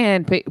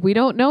understand, but we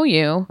don't know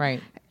you.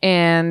 Right.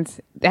 And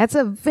that's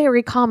a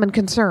very common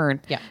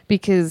concern. Yeah.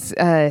 Because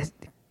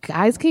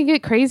guys can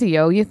get crazy,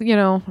 yo. It's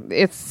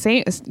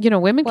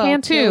women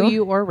can too. Kill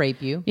you or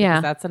rape you.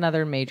 Yeah. That's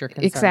another major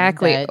concern.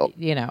 Exactly.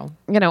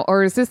 That,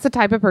 or is this the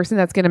type of person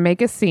that's going to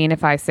make a scene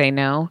if I say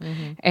no?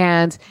 Mm-hmm.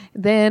 And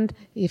then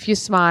if you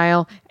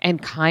smile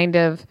and kind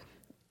of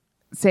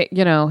say,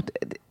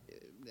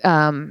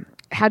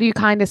 how do you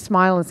kind of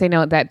smile and say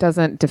no? That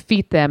doesn't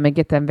defeat them and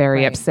get them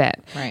very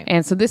upset. Right.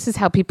 And so this is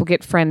how people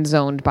get friend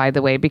zoned, by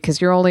the way, because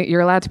you're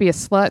allowed to be a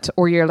slut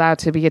or you're allowed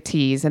to be a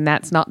tease, and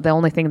that's not the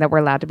only thing that we're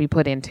allowed to be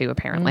put into,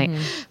 apparently.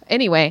 Mm-hmm.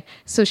 Anyway,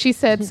 so she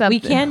said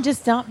something. We can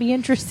just not be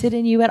interested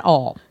in you at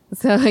all.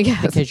 So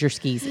yes. Because you're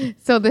skeezy.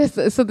 So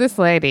this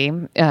lady,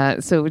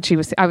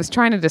 I was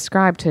trying to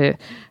describe to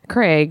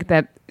Craig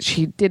that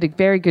she did a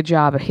very good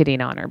job of hitting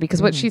on her,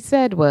 because what she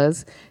said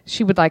was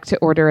she would like to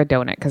order a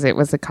donut because it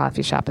was a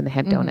coffee shop and they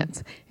had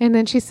donuts. And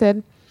then she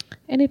said,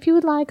 and if you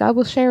would like, I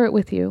will share it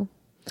with you.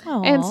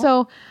 Aww. And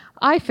so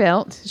I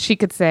felt she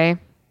could say,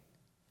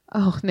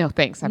 oh, no,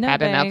 thanks. I've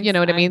had enough. You know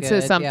what I mean? So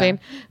something.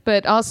 Yeah.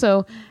 But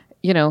also,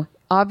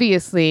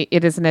 obviously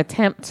it is an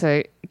attempt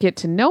to get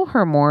to know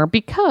her more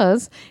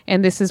because,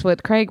 and this is why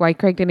Craig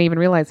didn't even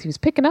realize he was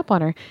picking up on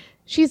her.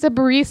 She's a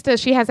barista.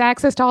 She has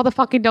access to all the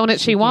fucking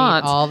donuts she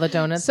wants. All the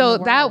donuts. So in the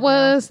world, that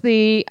was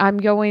I'm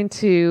going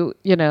to,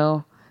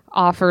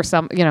 offer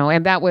some,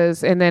 and that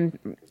was, and then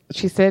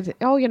she said,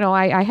 oh,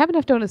 I have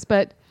enough donuts,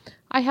 but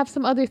I have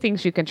some other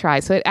things you can try.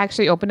 So it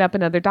actually opened up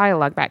another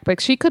dialogue back.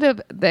 But she could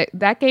have,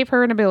 that gave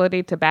her an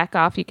ability to back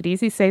off. You could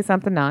easily say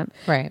something not.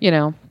 Right.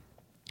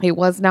 It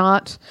was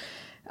not,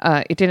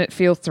 it didn't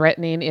feel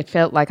threatening. It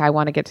felt like I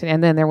want to get to,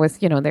 and then there was,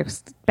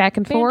 there's back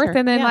and forth,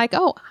 and then like,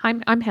 oh,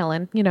 I'm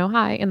Helen,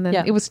 hi. And then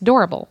it was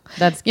adorable.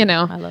 That's, I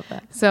love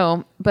that.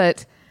 So,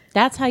 but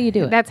that's how you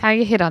do it. That's how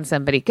you hit on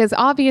somebody. Because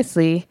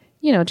obviously,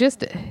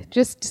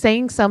 just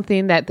saying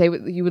something that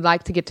you would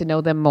like to get to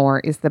know them more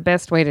is the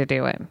best way to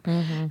do it.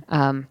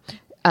 Mm-hmm.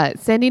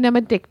 Sending them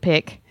a dick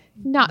pic,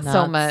 not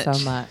so much.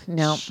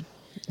 No.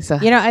 So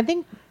I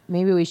think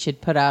maybe we should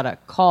put out a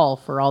call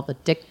for all the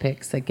dick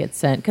pics that get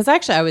sent. Because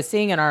actually, I was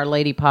seeing in our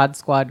Lady Pod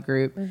Squad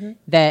group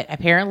that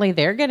apparently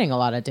they're getting a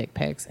lot of dick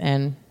pics,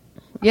 and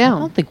I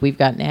don't think we've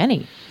gotten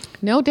any.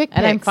 No dick pics.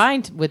 And I'm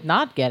fine with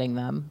not getting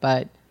them,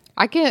 but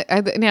I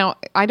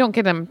don't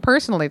get them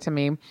personally to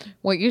me.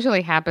 What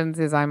usually happens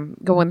is I'm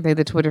going through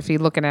the Twitter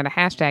feed looking at a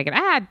hashtag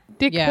and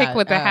dick pic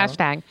with the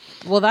hashtag.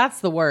 Well,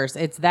 that's the worst.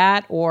 It's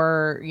that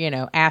or,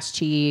 ass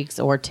cheeks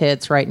or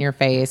tits right in your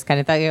face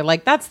kind of thing.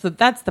 Like that's the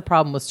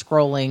problem with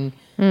scrolling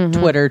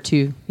Twitter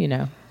too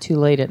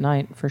late at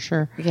night for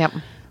sure. Yep.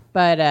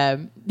 But I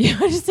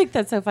just think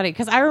that's so funny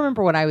because I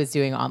remember when I was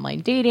doing online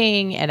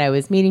dating and I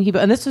was meeting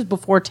people, and this was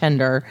before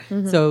Tinder,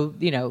 so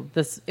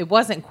it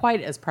wasn't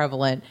quite as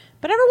prevalent.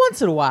 But every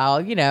once in a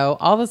while,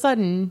 all of a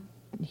sudden,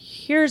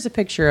 here's a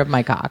picture of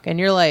my cock, and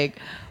you're like,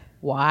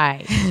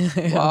 why?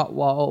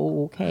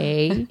 Whoa,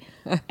 okay.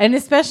 And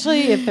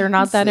especially if they're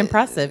not that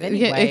impressive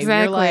anyway. Yeah, exactly.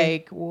 You're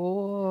like,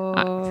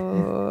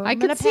 whoa. I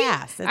could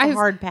pass. It's a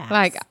hard pass.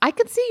 Like, I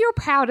could see you're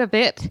proud of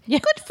it. Yeah.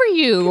 Good for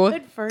you.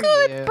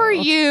 Good for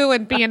you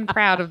and being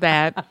proud of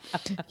that.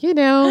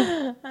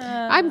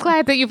 I'm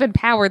glad that you've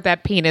empowered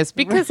that penis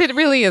because it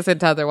really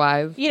isn't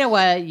otherwise. You know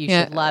what? You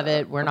should love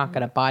it. We're not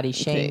going to body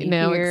shame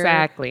No, here,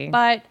 exactly.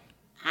 But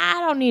I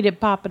don't need it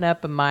popping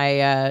up in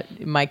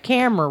my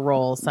camera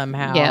roll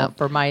somehow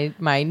for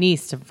my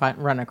niece to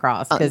run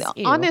across. Because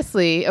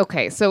honestly,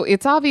 okay, so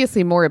it's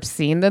obviously more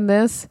obscene than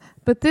this,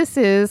 but this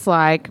is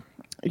like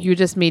you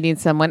just meeting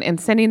someone and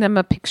sending them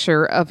a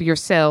picture of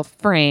yourself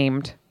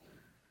framed.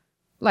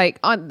 Like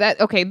on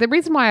that, okay. The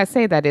reason why I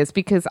say that is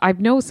because I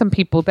know some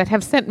people that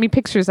have sent me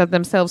pictures of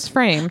themselves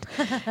framed,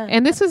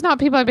 and this is not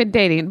people I've been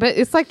dating, but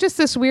it's like just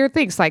this weird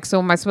thing. It's like, so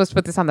am I supposed to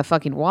put this on the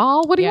fucking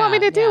wall? What do you want me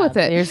to do with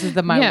it? There's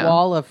my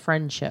wall of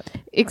friendship.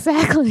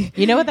 Exactly.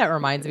 You know what that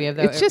reminds me of?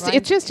 Though It's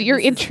just you're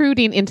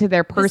intruding into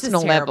their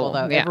personal terrible,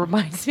 level. Though. Yeah. It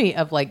reminds me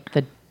of like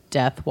the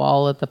death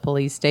wall at the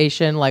police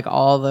station, like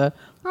all the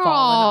fallen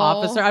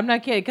officer. I'm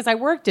not kidding, because I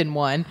worked in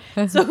one.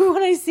 So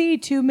when I see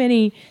too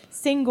many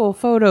single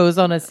photos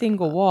on a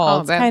single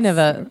wall, it's kind of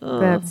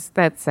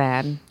that's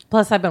sad.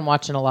 Plus, I've been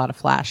watching a lot of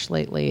Flash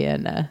lately,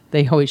 and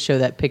they always show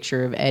that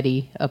picture of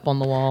Eddie up on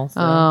the wall.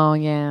 So. Oh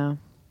yeah,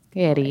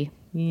 Eddie.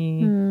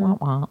 Wah,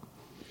 wah.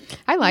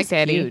 I liked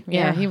Eddie. Cute.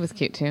 Yeah, he was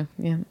cute too.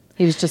 Yeah.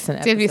 He was just an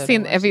episode. Have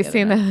you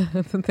seen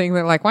the thing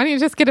that like, why don't you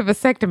just get a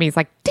vasectomy? He's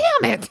like,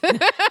 damn it.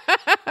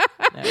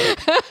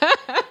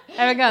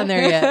 Haven't gotten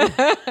there yet.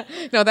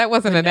 No, that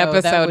wasn't an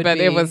episode, but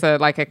it was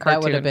like a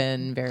cartoon. That would have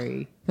been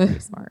very, very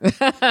smart.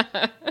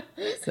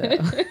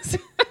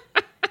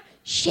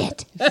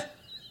 Shit.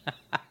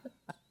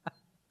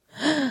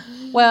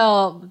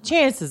 Well,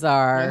 chances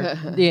are,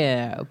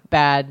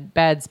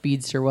 bad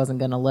speedster wasn't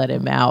going to let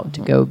him out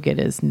to go get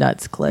his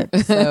nuts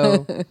clipped.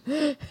 So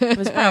it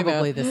was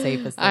probably the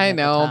safest thing. I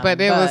know, but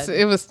it was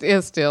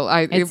still.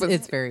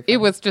 It's very funny. It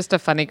was just a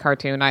funny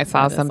cartoon I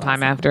saw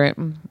sometime after it.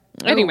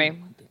 Anyway.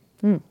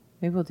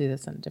 Maybe we'll do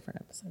this on a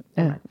different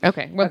episode.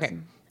 Okay.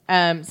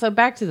 So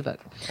back to the book.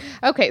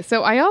 Okay,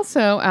 so I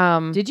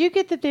also did you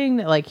get the thing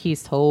that like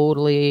he's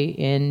totally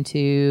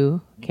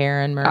into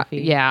Karen Murphy?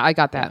 Yeah, I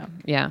got that.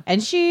 Yeah.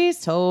 And she's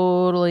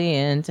totally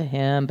into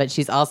him, but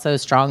she's also a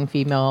strong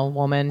female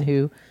woman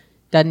who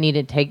doesn't need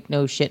to take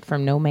no shit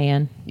from no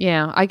man.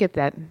 Yeah, I get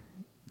that.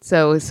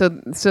 So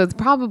it's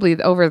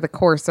probably over the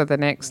course of the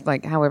next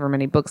like however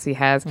many books he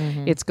has,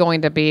 it's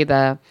going to be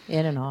the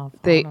in and off.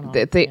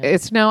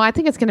 It's no, I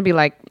think it's going to be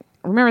like,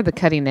 remember The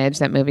Cutting Edge,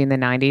 that movie in the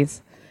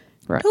 90s?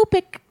 Right.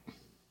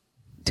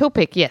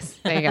 Topic, yes.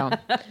 There you go.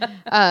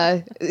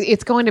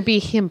 It's going to be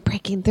him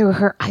breaking through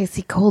her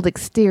icy cold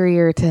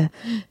exterior to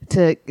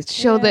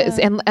show that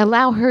and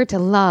allow her to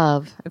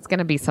love. It's going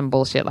to be some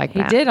bullshit like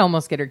that. He did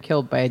almost get her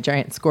killed by a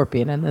giant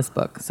scorpion in this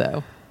book,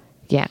 so.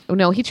 Yeah.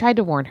 No, he tried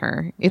to warn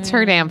her. It's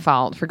her damn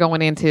fault for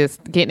getting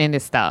into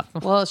stuff.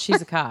 Well,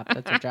 she's a cop.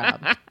 That's her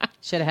job.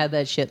 Should have had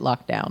that shit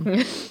locked down.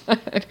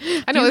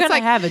 I know. You're going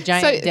to have a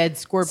giant dead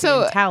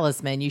scorpion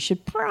talisman. You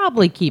should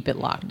probably keep it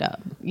locked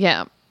up.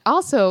 Yeah.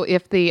 Also,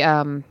 if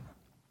the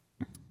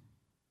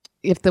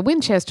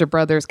Winchester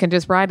brothers can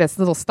just write a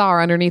little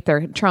star underneath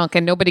their trunk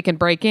and nobody can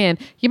break in,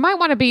 you might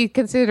want to be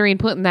considering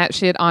putting that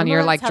shit on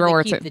your like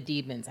drawer. Keep the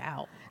demons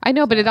out. I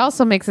know, but it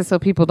also makes it so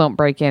people don't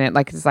break in it.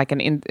 Like it's like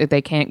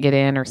they can't get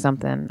in or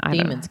something.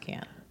 Demons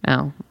can't.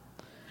 Oh,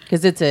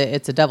 because it's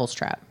a devil's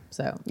trap.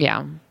 So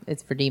yeah,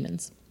 it's for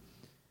demons.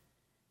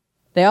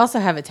 They also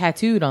have it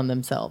tattooed on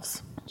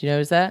themselves. Did you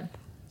notice that?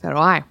 So do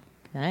I.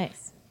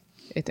 Nice.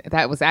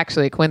 That was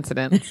actually a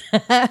coincidence.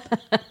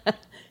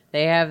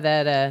 They have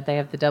that. They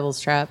have the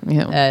devil's trap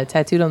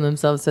tattooed on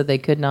themselves, so they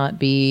could not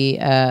be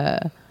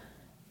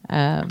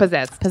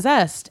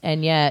possessed,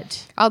 and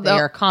yet they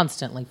are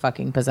constantly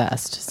fucking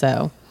possessed.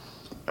 So,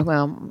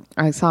 well,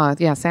 I saw.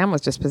 Yeah, Sam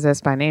was just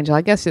possessed by an angel.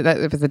 I guess that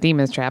if it's a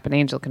demon's trap, an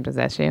angel can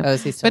possess you. Oh,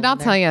 is he still but I'll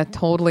tell you,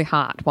 totally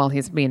hot while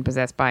he's being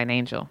possessed by an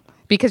angel.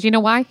 Because you know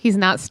why? He's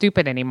not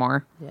stupid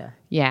anymore.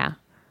 Yeah.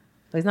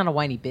 Well, he's not a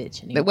whiny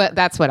bitch anymore. Well,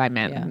 that's what I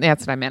meant. Yeah.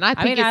 That's what I meant.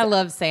 I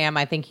love Sam.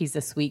 I think he's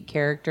a sweet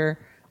character,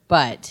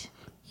 but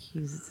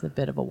he's a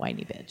bit of a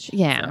whiny bitch.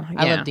 Yeah. So,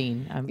 I love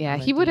Dean.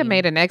 He would have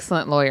made an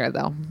excellent lawyer,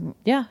 though.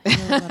 Yeah.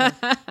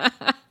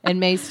 And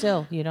may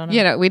still. You don't know.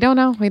 You know, we don't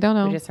know. We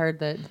just heard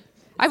that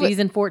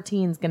season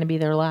 14 is going to be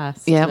their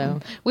last. Yeah. So.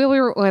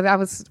 I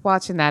was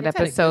watching that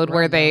episode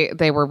where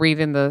they were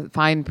reading the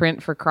fine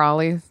print for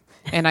Crawley.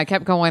 And I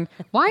kept going,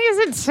 why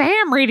isn't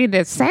Sam reading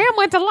this? Sam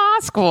went to law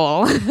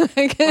school.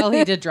 Well,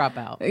 he did drop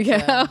out.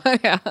 Yeah, so.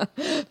 Yeah.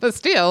 But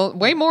still,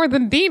 way more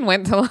than Dean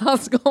went to law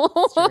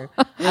school.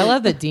 I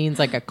love that Dean's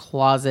like a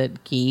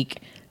closet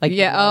geek. Like,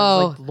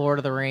 like Lord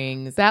of the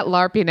Rings. That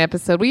LARPing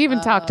episode. We even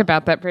talked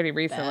about that pretty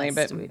recently.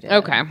 But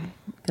okay.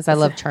 Because I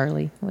love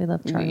Charlie. We love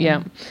Charlie.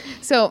 Yeah.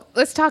 So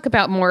let's talk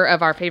about more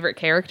of our favorite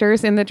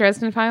characters in the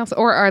Dresden Files,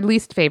 or our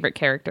least favorite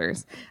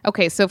characters.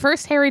 Okay, so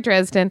first, Harry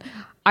Dresden.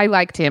 I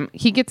liked him.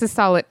 He gets a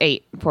solid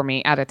 8 for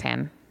me out of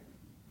 10.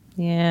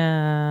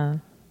 Yeah.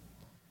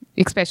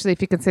 Especially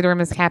if you consider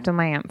him as Captain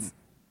Lance.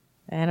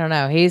 I don't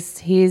know. He's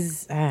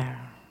he's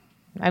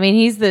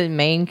the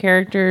main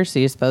character, so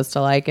you're supposed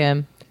to like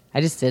him.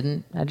 I just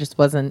didn't. I just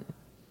wasn't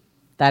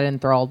that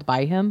enthralled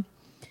by him.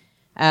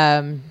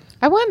 I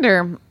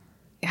wonder,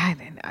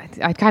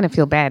 I kind of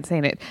feel bad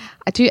saying it.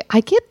 I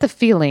get the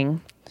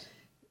feeling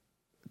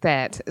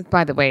that,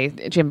 by the way,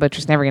 Jim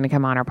Butcher's never going to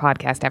come on our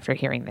podcast after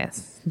hearing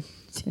this.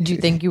 Did you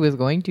think he was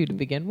going to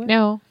begin with?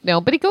 No,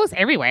 but he goes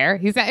everywhere.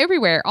 He's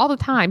everywhere all the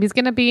time. He's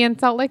going to be in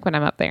Salt Lake when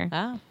I'm up there.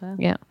 Oh, well.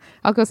 Yeah.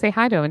 I'll go say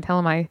hi to him and tell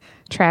him I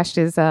trashed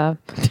his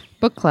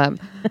book club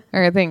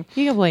or a thing.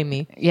 You can blame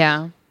me.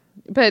 Yeah.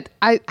 But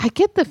I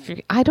get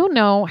I don't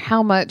know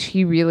how much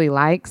he really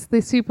likes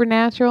the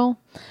supernatural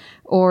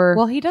or.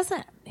 Well, he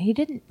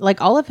didn't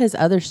like all of his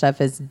other stuff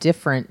is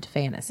different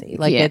fantasy.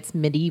 Like Yeah. it's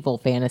medieval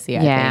fantasy,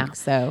 I think.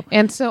 So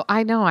And so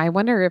I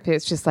wonder if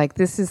it's just like,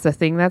 this is the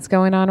thing that's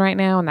going on right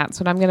now. And that's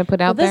what I'm going to put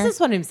out this there. is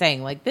what I'm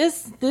saying. Like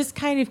this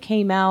kind of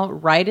came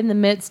out right in the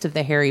midst of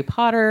the Harry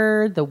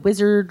Potter, the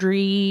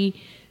wizardry.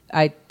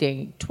 I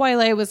think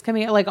Twilight was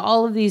coming out, like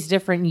all of these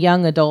different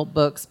young adult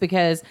books,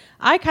 because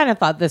I kind of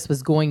thought this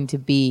was going to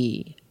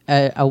be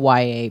a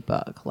YA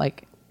book.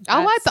 Like,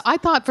 I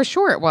thought for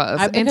sure it was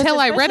because until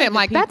I read especially it. I'm the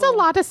like, that's a people-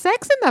 lot of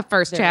sex in the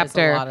first there's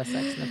chapter. a lot of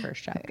sex in the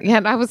first chapter. Yeah,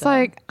 and I was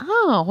like,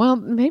 oh, well,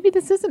 maybe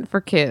this isn't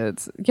for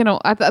kids. You know,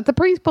 the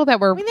people that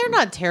were. I mean, they're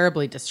not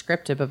terribly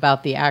descriptive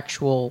about the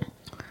actual.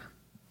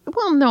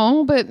 Well,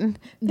 no, but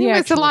there was a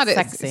actual lot of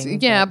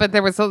sexing, yeah, but- but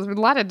there was a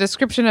lot of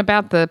description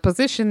about the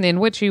position in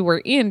which you were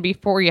in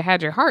before you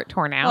had your heart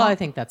torn out. Well, I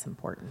think that's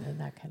important in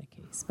that kind of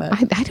case. But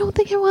I don't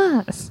think it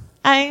was.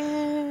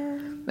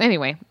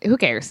 Anyway, who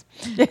cares?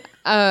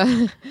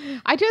 I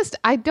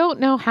don't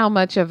know how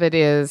much of it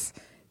is.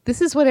 This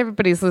is what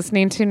everybody's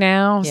listening to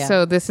now, Yeah.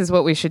 so this is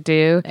what we should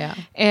do.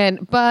 Yeah.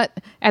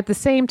 But at the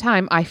same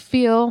time, I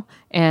feel,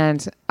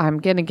 and I'm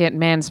gonna get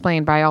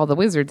mansplained by all the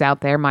wizards out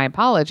there. My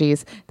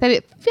apologies. That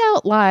it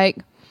felt like.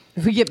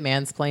 if we get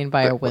mansplained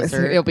by a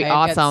wizard, It'll be I've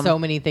got awesome. so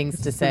many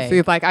things to say.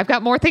 It's like, I've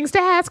got more things to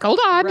ask. Hold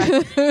on.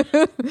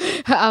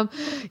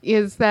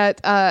 Is that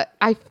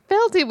I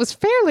felt it was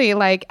fairly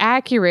like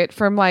accurate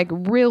from like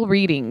real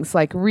readings,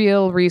 like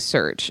real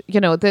research. You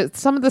know,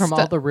 some of the From all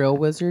stuff. the real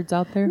wizards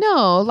out there.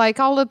 No, like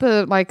all of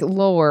the like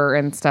lore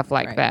and stuff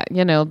like Right. that.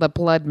 You know, the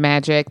blood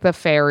magic, the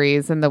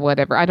fairies, and the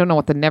whatever. I don't know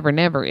what the Never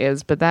Never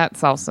is, but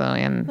that's also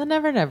in. The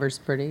Never Never's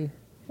pretty.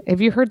 Have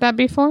you heard that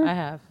before? I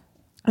have.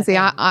 See,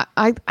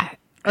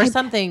 Or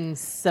something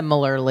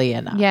similarly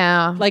enough.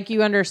 Yeah. Like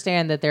you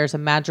understand that there's a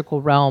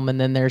magical realm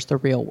and then there's the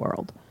real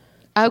world.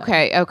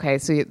 Okay.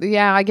 So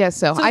yeah, I guess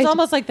so. So it's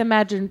almost like the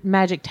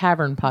Magic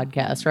Tavern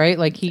podcast, right?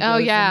 Like he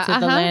goes yeah.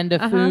 into the land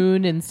of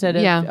Foon instead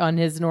of Yeah. on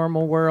his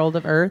normal world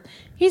of Earth.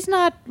 He's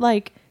not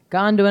like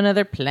gone to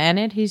another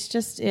planet. He's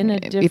just in a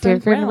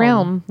different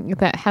realm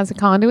that has a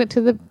conduit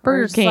to the Or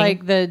Burger it's King.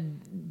 like the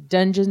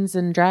Dungeons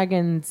and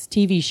Dragons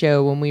TV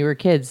show when we were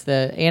kids,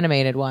 the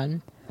animated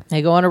one.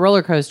 They go on a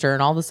roller coaster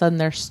and all of a sudden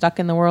they're stuck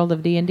in the world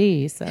of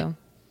D&D. So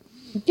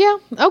Yeah.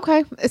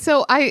 Okay.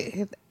 So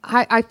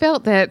I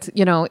felt that,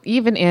 you know,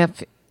 even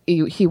if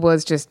he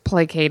was just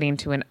placating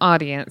to an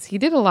audience, he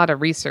did a lot of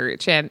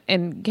research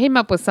and came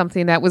up with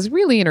something that was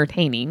really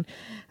entertaining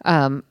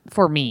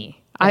for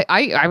me.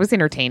 I was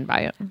entertained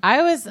by it.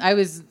 I was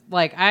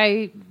like,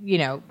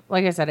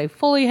 like I said, I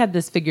fully had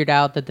this figured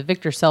out that the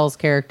Victor Sells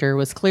character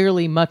was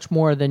clearly much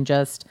more than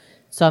just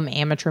some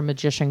amateur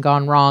magician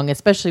gone wrong,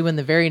 especially when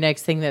the very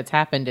next thing that's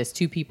happened is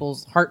two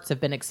people's hearts have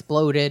been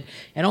exploded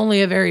and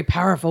only a very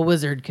powerful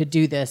wizard could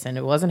do this. And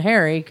it wasn't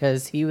Harry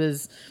because he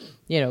was,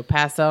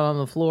 passed out on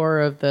the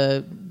floor of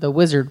the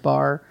wizard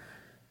bar.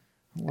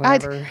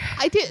 Whatever.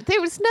 I did.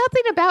 There was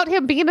nothing about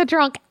him being a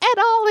drunk at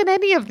all in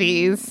any of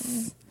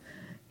these.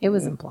 It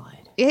was implied.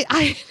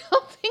 I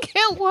don't think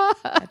it was.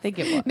 I think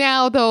it was.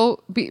 Now,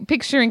 though,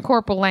 picturing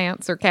Corporal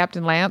Lance or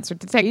Captain Lance or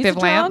Detective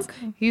Lance,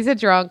 he's a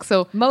drunk.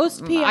 So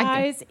Most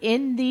PIs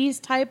in these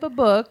type of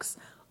books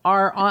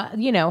are on,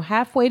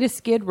 halfway to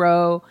Skid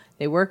Row.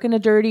 They work in a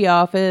dirty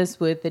office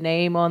with the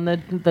name on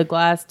the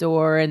glass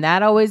door, and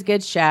that always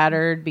gets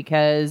shattered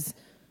because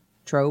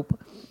trope.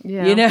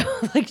 Yeah.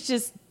 That's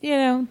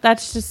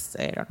just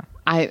I don't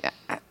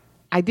know.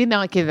 I did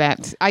not give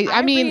that.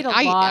 I mean, read a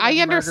lot I of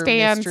murder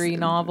understand mystery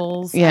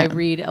novels. Yeah. I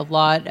read a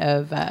lot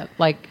of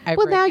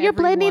Well, now you're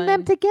blending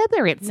them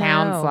together. It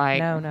sounds like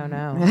no.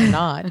 I'm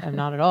not. I'm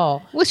not at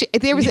all. Well,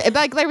 there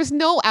was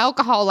no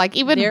alcohol, like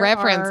even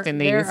referenced in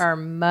these. There are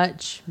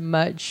much,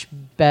 much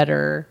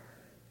better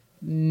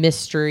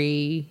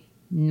mystery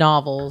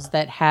novels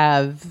that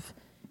have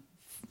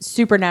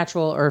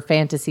supernatural or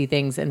fantasy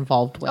things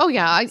involved with. Oh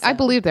yeah, I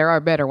believe there are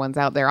better ones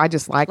out there. I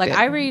just liked it.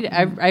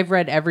 I've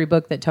read every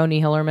book that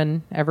Tony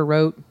Hillerman ever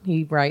wrote.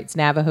 He writes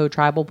Navajo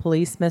tribal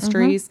police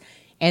mysteries,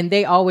 and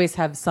they always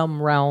have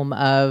some realm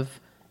of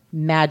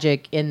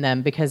magic in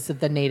them because of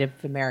the Native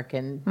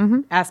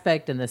American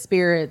aspect and the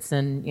spirits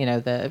and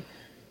the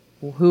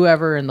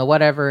whoever and the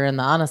whatever and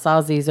the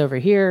Anasazis over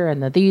here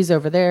and the these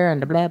over there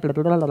and the blah blah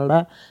blah blah blah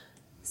blah.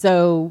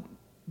 So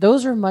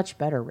those are much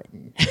better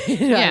written,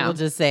 I will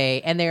just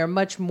say. And they are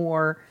much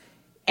more,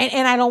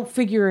 and I don't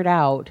figure it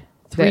out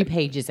 3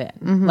 pages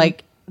in.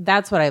 Like,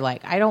 that's what I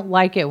like. I don't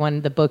like it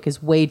when the book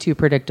is way too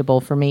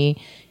predictable for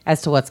me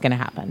as to what's going to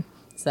happen.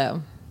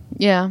 So,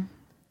 yeah.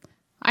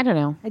 I don't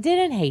know. I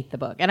didn't hate the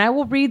book. And I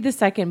will read the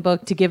second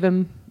book to give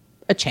him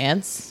a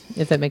chance,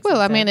 if it makes Well,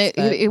 I sense. mean,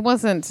 But it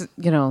wasn't,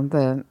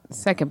 the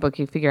second book,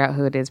 you figure out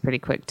who it is pretty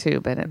quick too,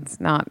 but it's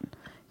not,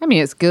 I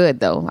mean, it's good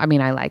though. I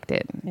mean, I liked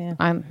it. Yeah.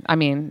 I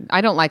mean,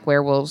 I don't like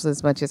werewolves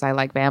as much as I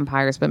like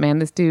vampires, but man,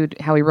 this dude,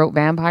 how he wrote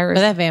vampires.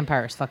 But that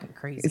vampire is fucking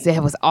crazy.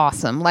 It was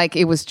awesome. Like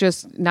it was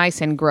just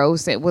nice and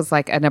gross. It was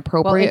like an Well,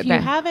 appropriate.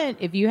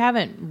 if you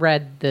haven't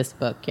read this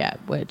book yet,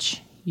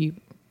 which you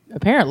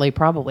apparently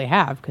probably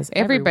have, because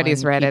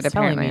Everybody's read it,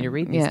 telling apparently. me to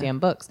read these Yeah. damn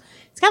books.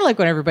 It's kind of like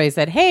when everybody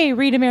said, "Hey,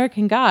 read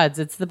American Gods.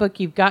 It's the book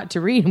you've got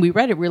to read." And we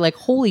read it. We're like,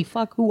 "Holy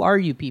fuck, who are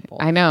you people?"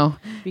 I know.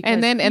 Because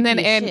And then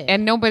creepy as shit.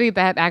 and nobody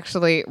that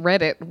actually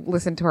read it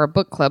listened to our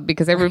book club,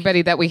 because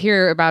everybody that we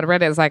hear about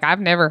read it is like, I've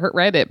never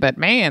read it, but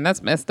man,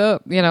 that's messed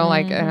up.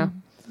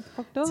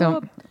 Fucked up.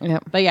 So yeah.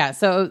 But yeah,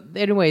 so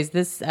anyways,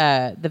 this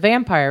the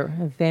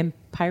vampiress.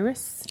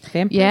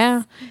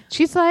 Yeah.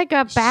 She's like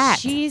a bat.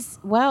 She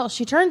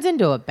turns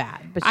into a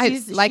bat, but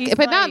she's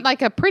not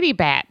like a pretty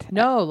bat.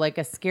 no, like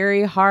a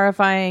scary,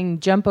 horrifying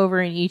jump over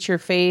and eat your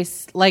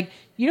face. Like,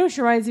 she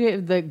reminds me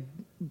of the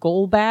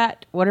Golbat,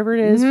 whatever it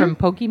is from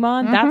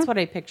Pokemon. That's what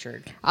I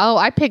pictured, Oh,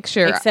 I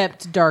picture.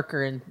 except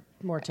darker and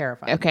more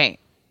terrifying. Okay.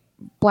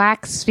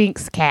 Black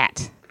Sphinx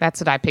cat. That's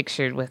what I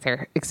pictured with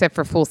her, except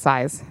for full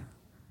size.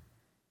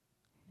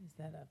 Is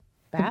that a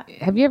bat?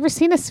 Have you ever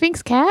seen a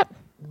Sphinx cat?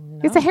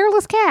 It's a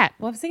hairless cat.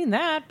 Well, I've seen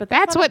that, but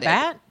That's not what a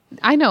bat.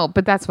 I know,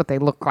 but that's what they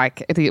look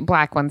like. The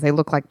black ones, they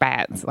look like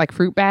bats, like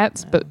fruit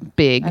bats, but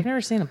big. I've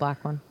never seen a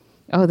black one.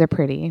 Oh, they're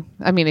pretty.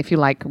 I mean, if you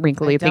like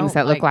wrinkly I things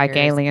don't that look like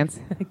hairless- aliens.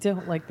 I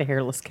don't like the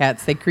hairless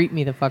cats. They creep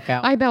me the fuck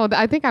out. I know.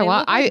 I think I They want.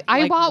 look like,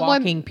 I want one.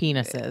 walking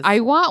penises. I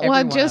want Every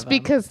one of just them.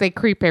 because they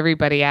creep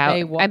everybody out.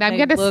 and I'm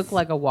gonna look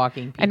like a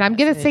walking penis. And I'm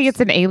gonna say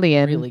it's an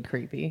alien, really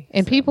creepy,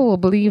 and people will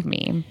believe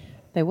me.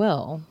 they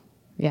will.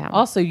 Yeah.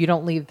 Also, you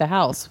don't leave the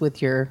house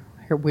with your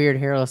weird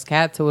hairless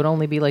cat, so it would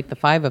only be like the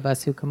 5 of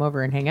us who come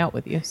over and hang out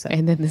with you. So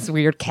And then this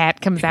weird cat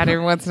comes out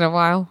every once in a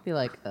while. be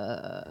like,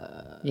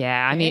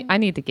 Yeah, I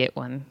need to get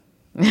one.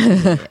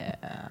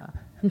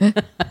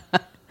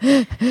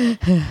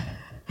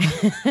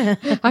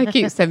 I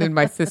keep sending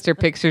my sister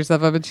pictures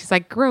of them, and she's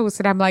like, gross.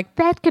 And I'm like,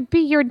 that could be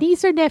your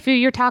niece or nephew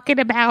you're talking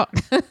about.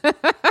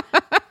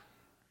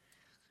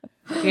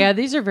 yeah,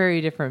 these are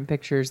very different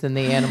pictures than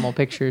the animal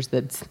pictures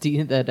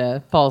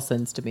that Paul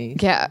sends to me.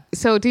 Yeah.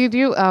 So did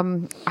you,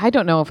 I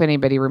don't know if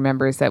anybody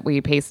remembers that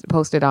we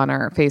posted on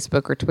our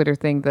Facebook or Twitter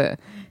thing, the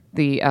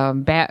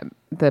bat,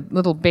 the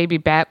little baby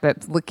bat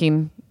that's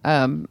licking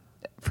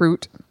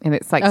fruit, and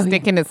it's like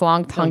sticking its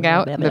long tongue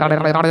out, and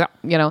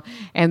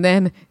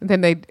then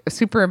they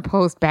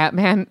superimposed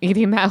Batman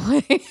eating that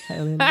way.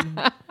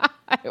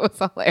 It was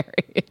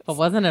hilarious. But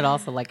wasn't it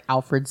also like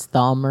Alfred's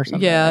thumb or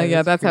something? Yeah, It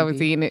was that's how it's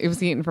creepy. eaten. It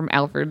was eaten from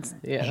Alfred's.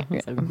 Yeah.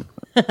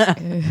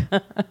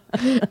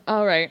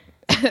 All right.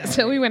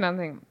 So we went on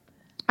thing.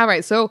 All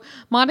right. So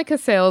Monica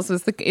Sales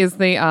is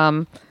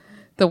the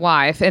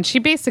wife, and she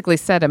basically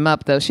set him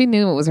up though. She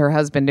knew it was her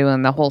husband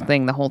doing the whole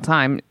thing the whole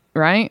time,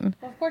 right?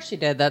 Well, of course she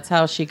did. That's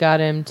how she got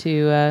him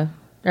to,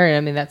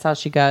 that's how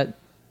she got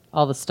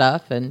all the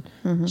stuff. And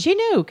she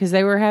knew because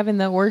they were having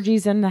the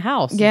orgies in the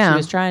house. Yeah. And she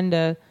was trying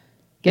to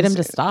get him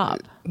to stop.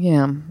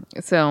 Yeah.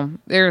 So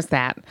there's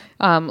that.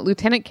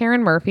 Lieutenant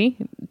Karen Murphy,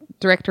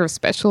 Director of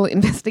Special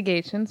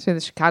Investigations for the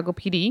Chicago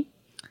PD.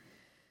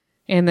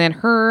 And then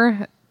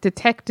her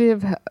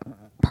detective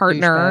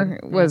partner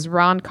Douchebag. was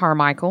Ron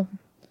Carmichael.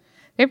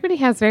 Everybody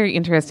has very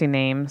interesting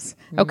names.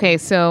 Okay,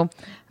 so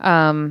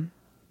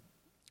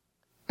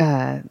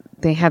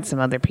they had some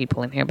other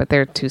people in here, but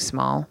they're too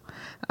small.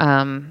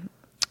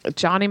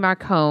 Johnny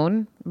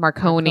Marconi,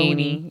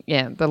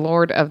 yeah, the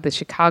Lord of the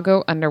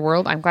Chicago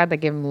Underworld. I'm glad they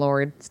gave him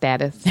Lord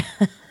status.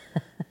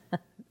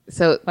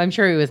 So I'm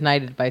sure he was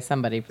knighted by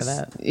somebody for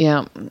that.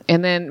 yeah,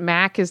 and then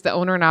Mac is the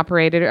owner and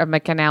operator of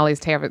McAnally's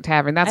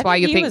Tavern. That's why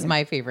you he think was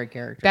my favorite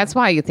character. that's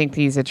why you think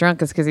he's a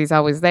drunk, is because he's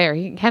always there.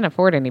 He can't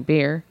afford any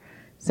beer.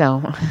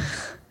 So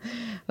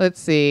let's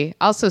see.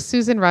 Also,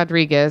 Susan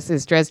Rodriguez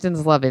is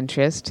Dresden's love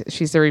interest.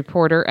 She's a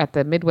reporter at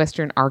the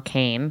Midwestern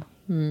Arcane.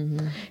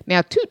 Mm-hmm.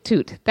 Now, Toot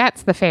Toot,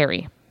 that's the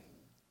fairy.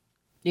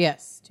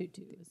 Yes. Toot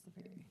Toot is the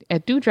favorite. A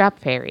Dewdrop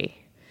Fairy.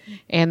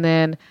 And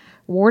then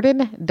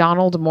Warden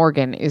Donald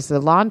Morgan is the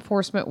law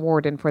enforcement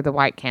warden for the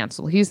White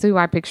Council. He's who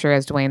I picture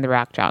as Dwayne The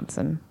Rock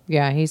Johnson.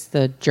 Yeah, he's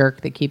the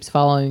jerk that keeps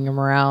following him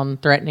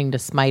around, threatening to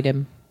smite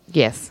him.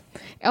 Yes.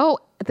 Oh,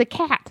 the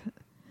cat.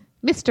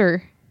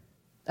 Mr.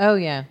 Oh,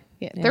 yeah.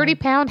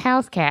 30-pound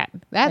house cat.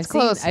 That's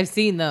close. I've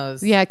seen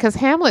those. Yeah, because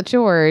Hamlet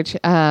George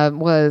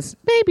was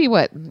maybe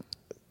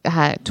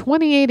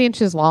 28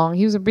 inches long.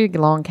 He was a big,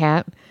 long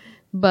cat.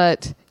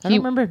 But I don't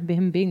remember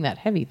him being that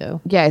heavy,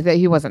 though. yeah,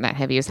 he wasn't that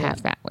heavy. He was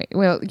half that weight.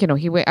 Well,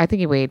 I think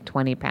he weighed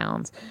 20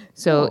 pounds.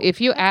 So if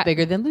you add,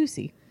 Bigger than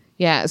Lucy.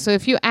 yeah, so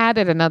if you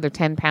added another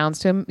 10 pounds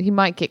to him, he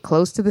might get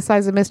close to the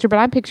size of Mr. But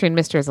I'm picturing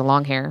Mr. as a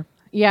long hair.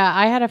 Yeah,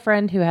 I had a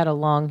friend who had a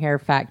long hair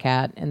fat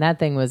cat, and that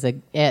thing was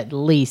at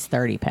least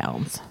 30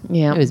 pounds.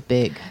 Yeah. It was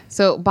big.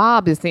 So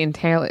Bob is the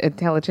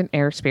intelligent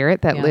air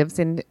spirit that Yeah. lives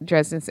in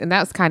Dresden, and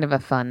that's kind of a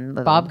fun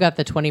little... Bob got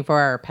the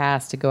 24-hour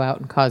pass to go out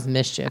and cause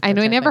mischief. I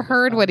know, which we never think was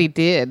heard fun. what he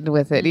did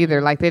with it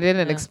either. Like, they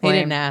didn't They explain.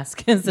 didn't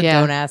ask. It's a Yeah.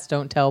 don't ask,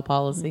 don't tell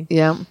policy.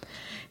 Yeah.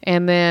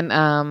 And then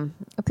I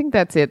think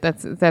that's it.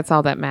 That's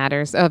all that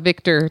matters.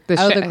 Victor. The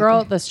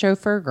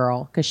chauffeur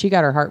girl, because she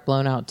got her heart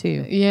blown out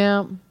too.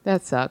 Yeah,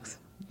 that sucks.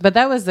 But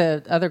that was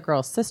the other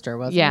girl's sister,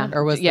 wasn't Yeah. it?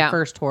 Or was Yeah. the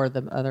first whore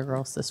the other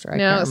girl's sister? I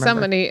No, can't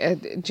remember.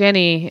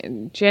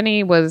 somebody,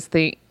 Jenny was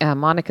the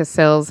Monica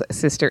Sells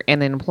sister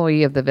and an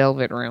employee of the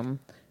Velvet Room.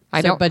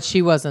 But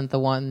she wasn't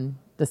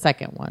the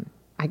second one.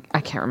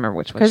 I can't remember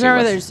which one Because she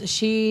remember, was.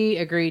 she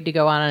agreed to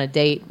go on a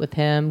date with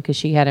him because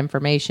she had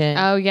information.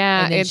 Oh,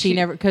 yeah, and then and she she-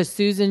 never, because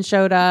Susan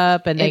showed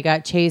up and they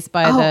got chased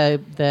by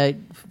the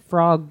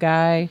frog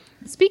guy,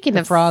 Speaking the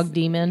of frog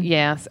demon.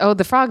 Yes. Oh,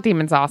 the frog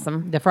demon's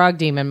awesome. The frog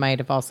demon might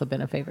have also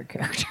been a favorite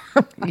character.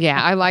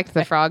 Yeah, I liked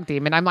the frog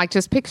demon. I'm like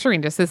just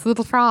picturing just this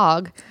little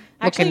frog.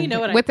 Actually, looking you know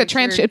what I with the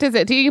trench.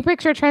 pictured? Do you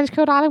picture a trench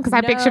coat on him? Because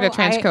I pictured a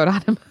trench coat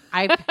on him.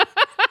 I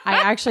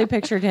actually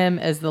pictured him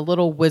as the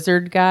little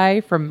wizard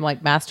guy from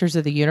like Masters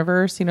of the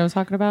Universe. You know what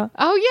I'm talking about?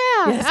 Oh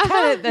yeah,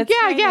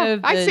 yeah. Of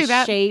I the see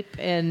that. shape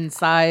and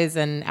size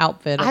and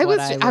outfit. Of I what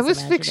was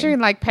imagining. picturing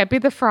like Pepe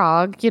the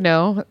Frog. You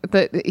know,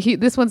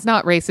 this one's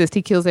not racist.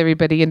 He kills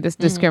everybody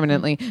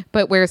indiscriminately,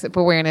 but wearing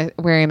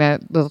a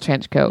little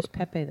trench coat.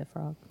 Pepe the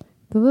Frog.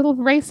 The little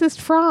racist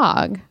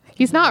frog.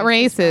 He's not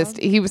racist.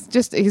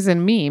 He's a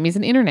meme. He's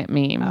an internet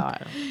meme. Oh, I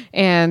don't know.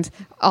 And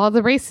all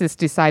the racists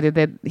decided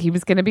that he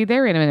was going to be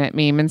their internet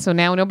meme. And so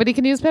now nobody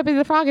can use Pepe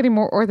the Frog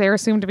anymore, or they're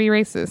assumed to be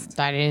racist.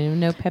 I didn't even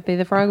know Pepe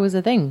the Frog was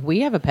a thing.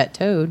 We have a pet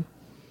toad.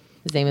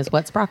 His name is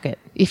Wet Sprocket.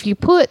 If you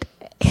put...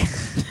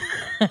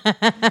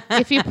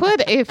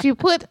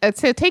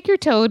 so take your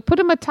toad, put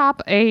him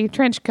atop a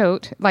trench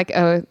coat, like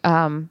a,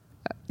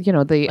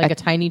 Like a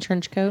tiny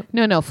trench coat.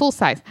 No, full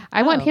size.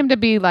 I want him to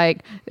be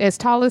like as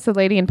tall as the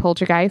lady in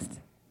Poltergeist,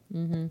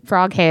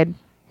 frog head,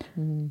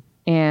 and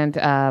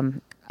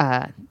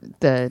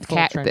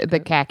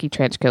the khaki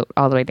trench coat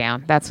all the way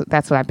down. That's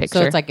what I picture.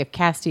 So it's like if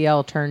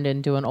Castiel turned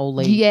into an old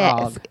lady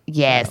frog.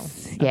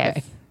 Yes.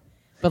 Okay.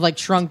 But like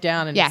shrunk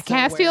down and Yeah, still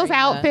Castiel's wearing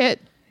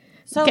outfit.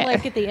 So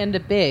like at the end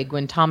of Big,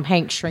 when Tom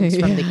Hanks shrinks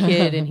from the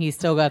kid and he's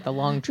still got the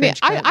long Yeah,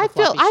 trench coat.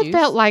 I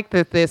felt like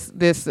that this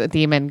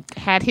demon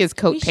had his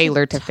coat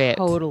tailored to fit.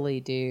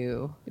 Totally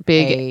do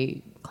Big.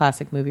 a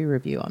classic movie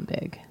review on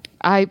Big.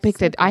 I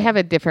picked it. I have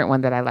a different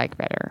one that I like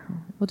better.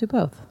 We'll do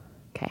both.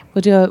 Okay.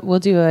 We'll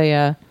do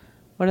a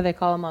what do they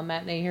call them on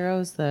Matinee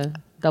Heroes? The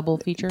double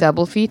feature.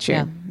 Double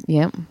feature.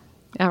 Yeah. Yep.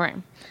 All right.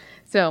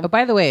 So Oh,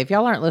 by the way, if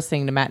y'all aren't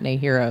listening to Matinee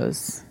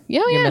Heroes,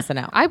 you're missing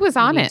out. I was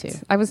You on need it.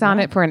 to. I was on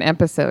it for an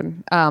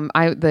episode.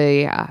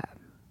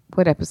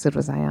 What episode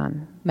was I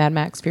on? Mad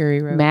Max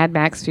Fury Road. Mad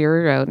Max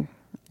Fury Road.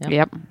 Yep.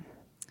 Yep.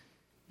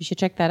 You should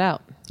check that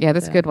out. Yeah,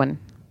 that's a good one.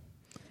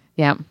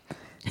 Yeah.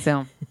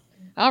 So,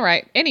 all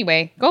right.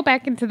 Anyway, go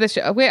back into the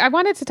show. I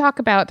wanted to talk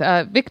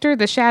about Victor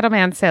the Shadow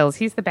Man Sells.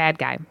 He's the bad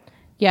guy.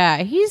 Yeah,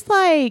 he's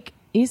like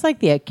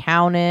the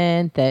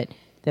accountant that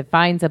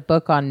finds a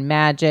book on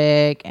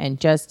magic and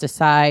just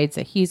decides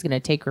that he's going to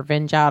take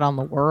revenge out on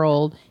the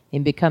world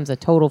and becomes a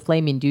total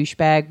flaming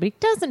douchebag, but he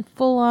doesn't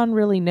full on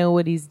really know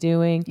what he's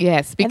doing.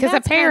 Yes, because And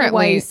that's kinda why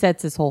apparently he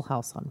sets his whole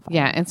house on fire.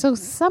 Yeah, and so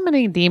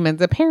summoning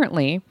demons,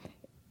 apparently,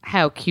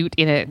 how cute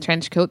in a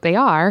trench coat they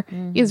are,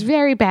 is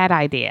very bad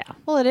idea.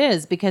 Well, it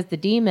is because the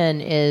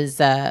demon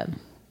is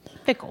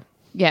fickle.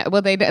 Yeah,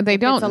 well, they Its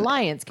don't.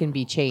 alliance can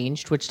be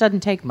changed, which doesn't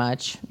take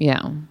much.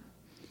 Yeah.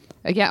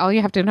 Yeah, all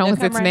you have to know They'll is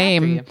come its right after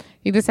name. you.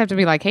 You just have to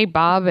be like, "Hey,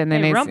 Bob," and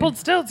then it's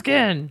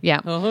Rumpelstiltskin.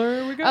 Yeah.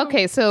 Here we go.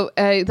 Okay, so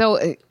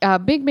a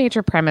big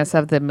major premise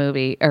of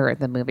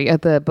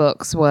the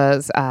books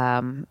was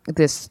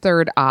this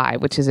third eye,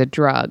 which is a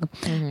drug,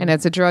 and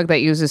it's a drug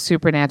that uses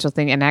supernatural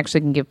thing and actually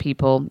can give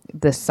people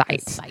the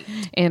sight.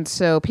 And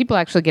so people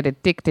actually get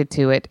addicted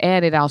to it,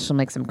 and it also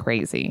makes them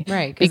crazy.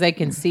 Right, because they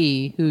can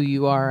see who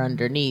you are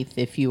underneath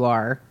if you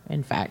are,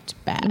 in fact,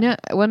 bad. No,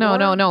 well,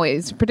 no.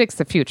 It predicts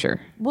the future.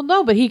 Well,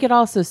 no, but he could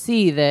also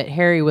see that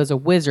Harry was a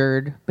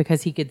wizard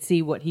because he could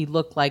see what he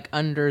looked like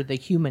under the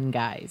human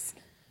guise.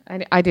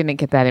 I didn't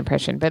get that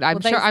impression, but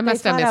I'm sure I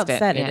must have flat missed out it.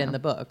 said Yeah. it in the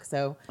book.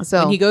 So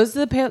So- when he goes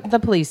to the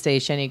police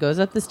station, he goes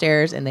up the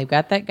stairs, and they've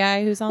got that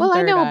guy who's on. Well, I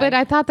third know, eye but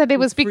I thought that it who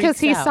was because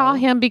he freaks saw out.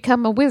 him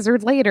become a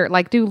wizard later,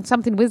 like do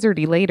something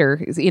wizardy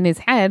later in his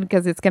head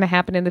because it's going to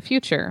happen in the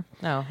future.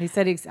 No, he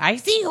said, "I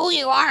see who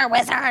you are,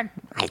 wizard.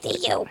 I see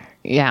you."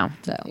 Yeah.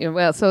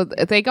 Well, so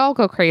they all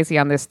go crazy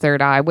on this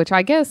third eye, which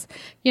I guess,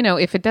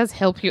 if it does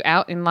help you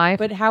out in life.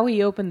 But how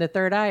he opened the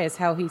third eye is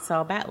how he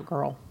saw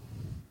Batgirl,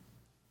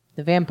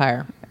 the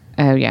vampire.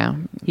 Oh, yeah.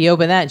 He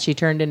opened that and she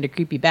turned into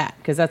creepy bat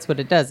because that's what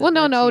it does. Well,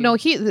 It no.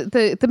 lets you-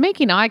 The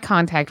making eye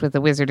contact with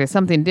the wizard is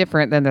something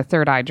different than the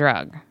third eye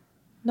drug.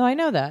 No, I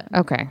know that.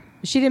 Okay.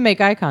 She didn't make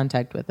eye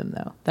contact with him,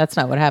 though. That's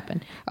not what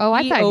happened. Oh,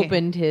 I he thought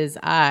opened his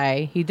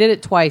eye. He did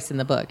it twice in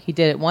the book. He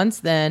did it once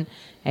then,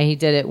 and he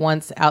did it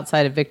once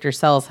outside of Victor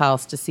Sell's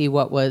house to see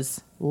what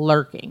was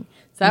lurking.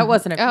 So that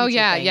wasn't a future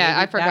thing.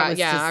 I forgot. That was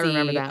Yeah, to I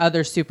remember see that.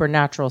 other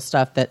supernatural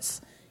stuff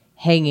that's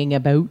hanging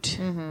about,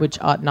 which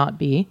ought not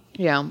be.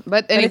 Yeah,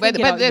 but anyway,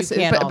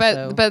 think,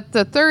 but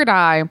the third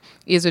eye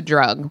is a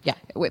drug. Yeah.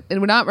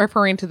 We're not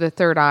referring to the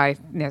third eye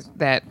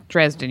that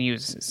Dresden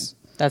uses.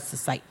 That's the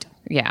sight.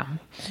 Yeah,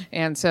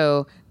 and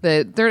so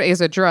the third is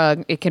a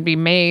drug. It can be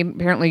made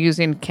apparently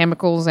using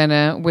chemicals and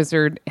a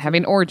wizard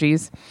having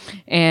orgies,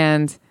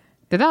 and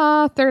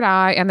third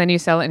eye, and then you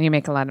sell it and you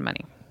make a lot of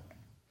money.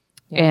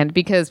 Yeah. And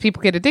because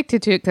people get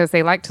addicted to it because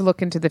they like to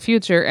look into the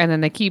future, and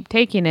then they keep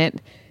taking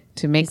it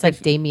to make. It's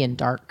like Damien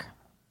Dark.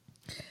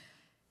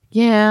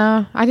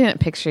 Yeah, I didn't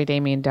picture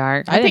Damien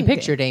Dark. I didn't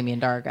picture Damien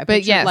Dark. I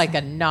pictured yes. like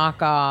a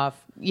knockoff.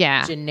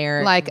 Yeah,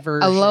 generic like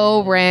version. a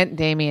low rent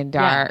Damien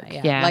Dark.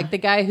 Yeah, like the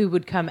guy who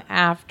would come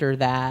after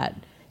that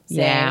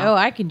saying, "Oh,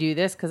 I can do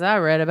this because I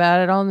read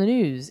about it on the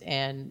news,"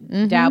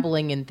 and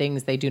dabbling in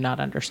things they do not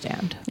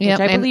understand,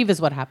 which I believe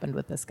is what happened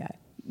with this guy.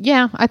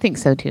 Yeah, I think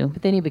so too.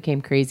 But then he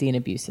became crazy and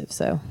abusive,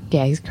 so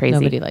yeah, he's crazy.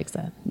 Nobody likes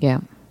that. Yeah,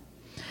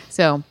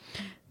 so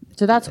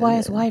that's why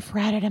his wife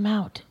ratted him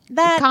out.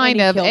 Kind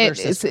of.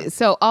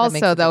 So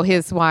also, though,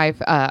 his wife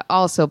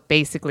also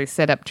basically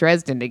set up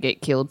Dresden to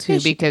get killed too,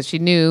 because she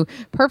knew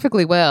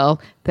perfectly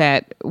well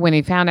that when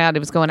he found out it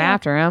was going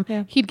after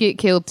him, he'd get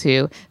killed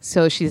too.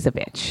 So she's a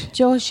bitch.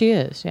 Joe, she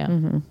is. Yeah.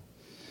 Mm-hmm.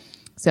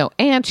 So,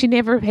 and she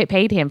never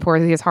paid him for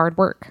his hard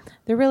work.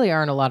 There really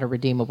aren't a lot of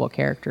redeemable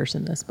characters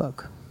in this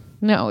book.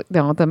 No,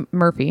 the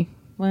Murphy.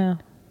 Well,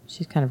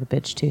 she's kind of a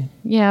bitch too.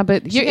 Yeah,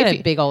 but she's got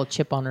a big old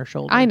chip on her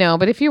shoulder. I know,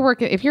 but if you're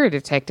a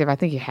detective, I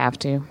think you have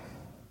to.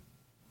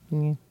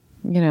 Yeah.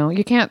 You know,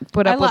 you can't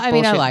put up with bullshit. I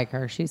mean, I like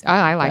her.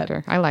 I liked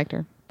her. I liked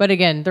her. But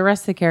again, the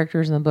rest of the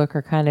characters in the book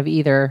are kind of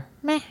either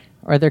meh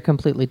or they're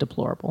completely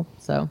deplorable.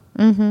 So,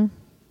 yeah,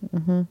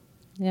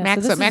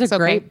 Max, so this is a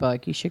great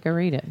book. You should go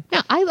read it.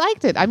 Yeah, I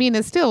liked it. I mean,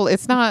 it's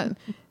not.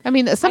 I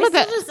mean, I'm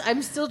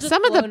still just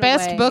some of the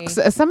best books,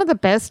 some of the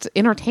best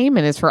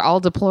entertainment is for all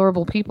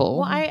deplorable people.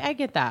 Well, I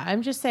get that.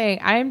 I'm just saying,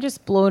 I'm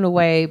just blown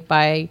away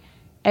by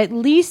at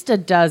least a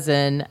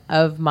dozen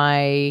of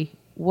my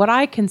what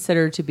I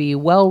consider to be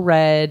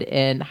well-read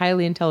and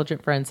highly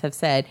intelligent friends have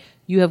said,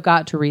 you have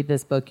got to read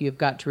this book. You have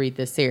got to read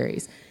this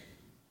series.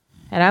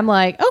 And I'm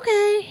like,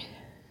 okay.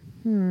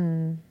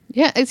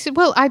 Yeah.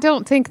 Well, I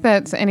don't think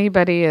that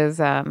anybody is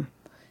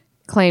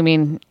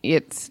claiming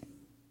it's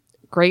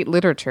great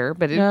literature,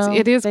 but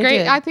it is great.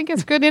 Did. I think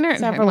it's good internet.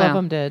 Several of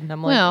them did.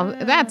 I'm like,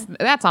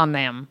 that's on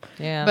them.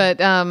 Yeah. But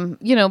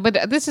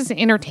but this is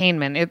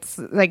entertainment. It's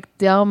like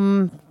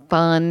dumb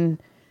fun.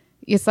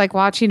 It's like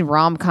watching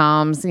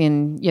rom-coms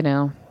in,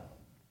 Yeah.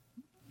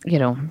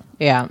 Yeah.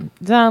 I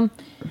don't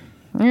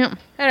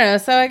know.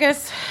 So I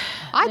guess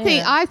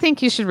I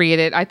think you should read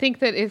it. I think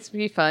that it's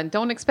be fun.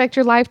 Don't expect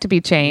your life to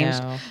be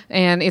changed. No.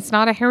 And it's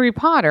not a Harry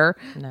Potter,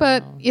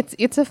 but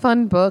it's a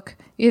fun book.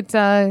 It's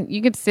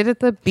you could sit at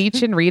the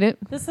beach and read it.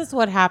 This is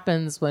what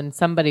happens when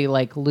somebody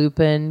like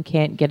Lupin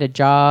can't get a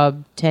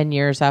job 10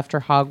 years after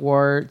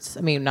Hogwarts.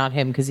 I mean, not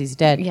him because he's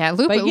dead. Yeah,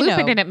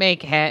 Lupin didn't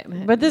make it.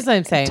 But this is what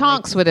I'm saying.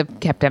 Tonks would have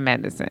kept him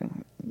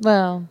medicine.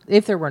 Well,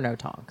 if there were no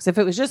Tonks. If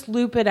it was just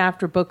Lupin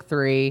after book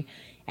 3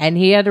 and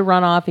he had to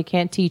run off, he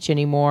can't teach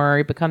anymore.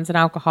 He becomes an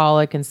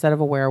alcoholic instead of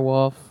a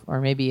werewolf,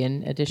 or maybe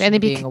in addition to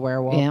being a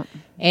werewolf. Yeah.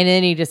 And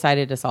then he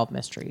decided to solve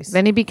mysteries.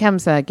 Then he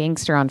becomes a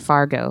gangster on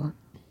Fargo.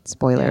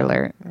 Spoiler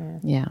alert.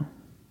 Yeah.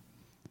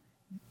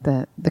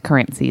 The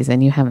current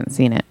season. You haven't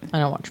seen it. I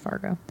don't watch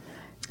Fargo.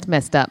 It's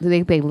messed up.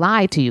 They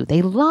lie to you.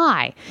 They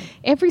lie.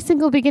 Every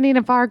single beginning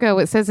of Fargo,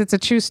 it says it's a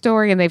true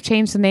story and they've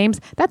changed the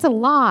names. That's a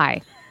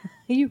lie.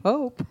 You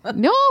hope.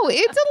 No,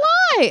 it's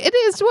a lie. It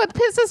is. What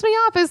pisses me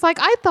off is like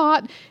I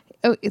thought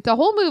the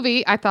whole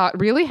movie I thought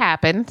really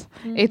happened.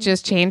 It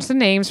just changed the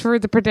names for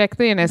to protect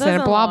the innocent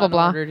and blah blah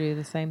blah. Order do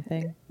the same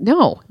thing.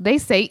 No, they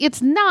say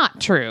it's not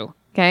true.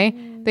 Okay,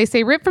 they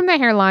say ripped from the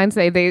hairlines.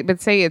 They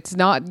but say it's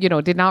not.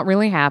 Did not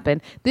really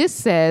happen. This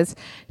says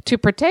to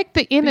protect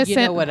the innocent.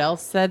 You know what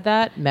else said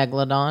that?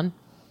 Megalodon.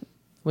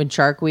 When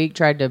Shark Week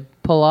tried to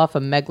pull off a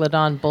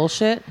Megalodon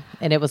bullshit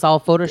and it was all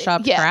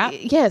Photoshopped crap.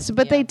 Yes,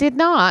 but they did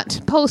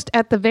not post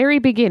at the very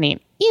beginning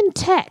in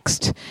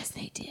text. Yes,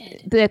 they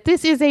did. That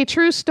this is a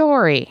true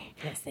story.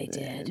 Yes, they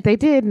did. They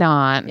did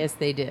not. Yes,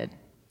 they did.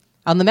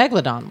 On the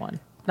Megalodon one.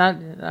 I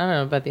don't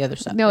know about the other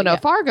stuff. No,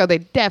 Fargo, they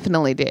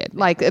definitely did.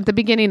 Like at the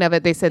beginning of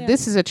it, they said,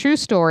 this is a true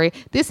story.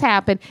 This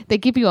happened. They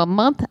give you a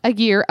month, a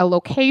year, a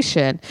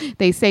location.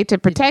 They say to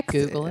protect.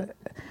 Did you Google it?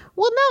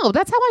 Well, no,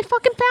 that's how I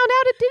fucking found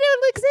out it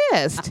didn't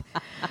exist.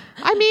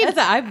 I mean,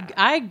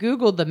 I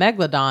Googled the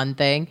Megalodon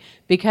thing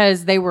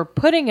because they were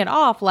putting it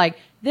off like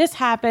this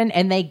happened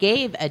and they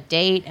gave a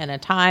date and a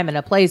time and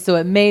a place. So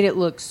it made it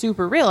look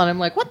super real. And I'm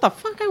like, what the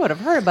fuck? I would have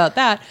heard about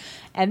that.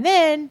 And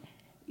then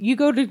you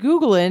go to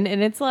Googling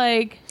and it's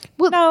like,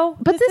 no,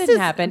 but this didn't is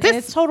happen. this- And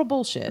it's total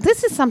bullshit.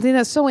 This is something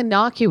that's so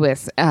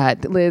innocuous,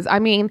 Liz. I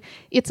mean,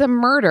 it's a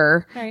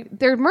murder. Right.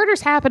 Their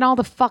murders happen all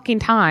the fucking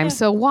time. Yeah.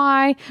 So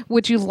why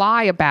would you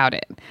lie about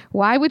it?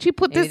 Why would you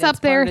put Maybe this up that's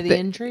there? part of the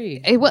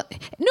intrigue. Nobody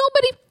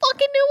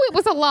fucking knew it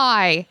was a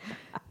lie.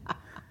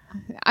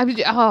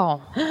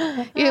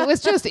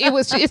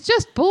 It's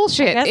just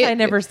bullshit. I guess I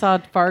never saw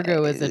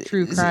Fargo as a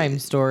true crime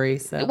story.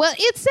 So Well,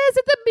 it says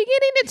at the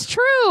beginning it's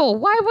true.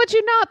 Why would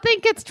you not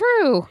think it's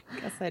true? I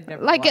guess I'd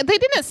never Like, watched they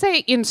didn't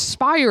say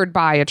inspired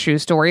by a true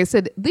story. It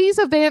said these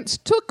events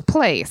took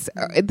place.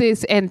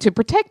 And to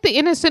protect the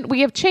innocent,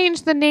 we have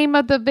changed the name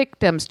of the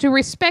victims. To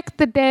respect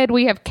the dead,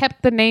 we have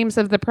kept the names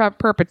of the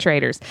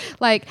perpetrators.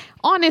 Like,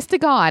 honest to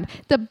God,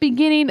 the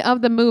beginning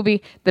of the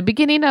movie, the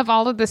beginning of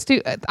all of the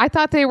I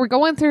thought they were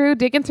going through,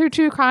 digging through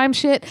true crime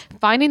shit,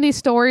 finding these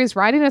stories,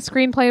 writing a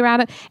screenplay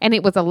around it, and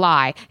it was a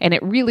lie. And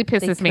it really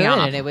pisses me off.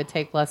 and it would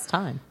take less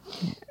time.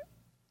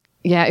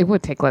 Yeah, it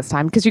would take less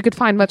time because you could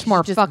find much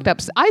more just- fucked up.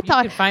 I You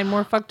thought could find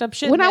more fucked up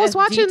shit. when I The was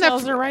watching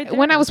details are right there.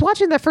 when I was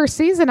watching the first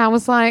season, I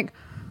was like,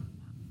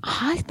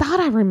 I thought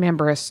I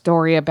remember a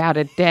story about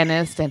a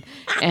dentist, and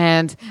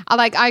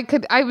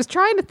I was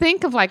trying to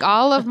think of like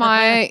all of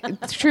my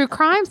true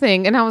crime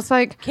thing, and I was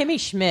like, Kimmy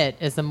Schmidt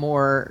is a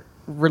more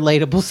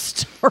relatable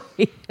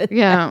story.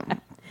 yeah.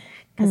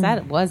 Because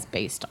that was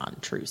based on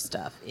true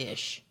stuff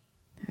ish.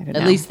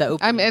 At least the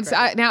opening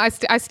I mean,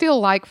 I still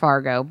like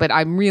Fargo, but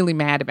I'm really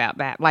mad about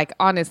that. Like,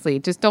 honestly,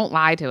 just don't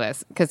lie to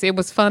us because it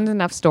was fun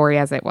enough story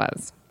as it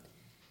was.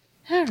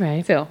 All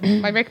right. So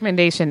my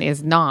recommendation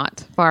is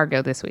not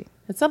Fargo this week.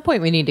 At some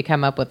point, we need to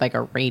come up with like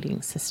a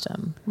rating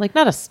system, like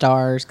not a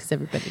stars, because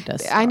everybody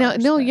does. I know.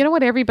 stars, No, but- you know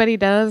what everybody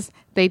does?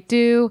 They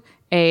do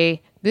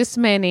this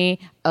many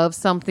of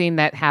something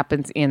that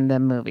happens in the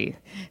movie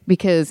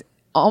because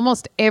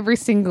almost every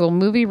single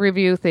movie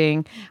review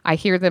thing, I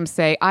hear them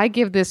say, I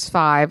give this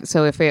 5.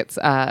 So if it's,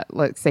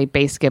 let's say,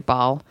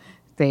 basketball,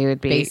 they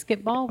would be.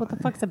 Basketball? What the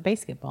fuck's a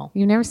basketball?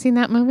 You've never seen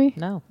that movie?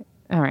 No.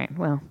 All right.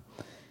 Well,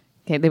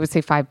 okay. They would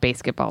say 5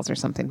 basketballs or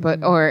something,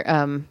 but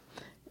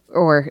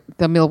or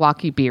the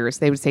Milwaukee Beers.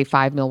 They would say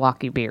 5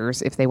 Milwaukee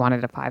Beers if they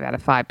wanted a 5 out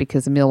of 5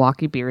 because the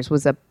Milwaukee Beers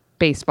was a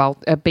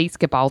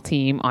basketball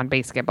team on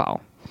basketball.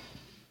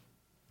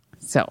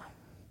 So.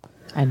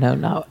 I know.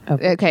 No.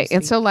 Okay.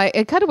 And so like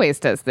Cutaways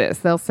does this.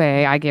 They'll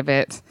say, I give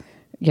it,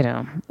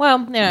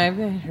 Well,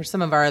 yeah, or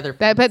some of our other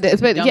but yeah.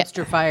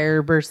 dumpster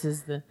fire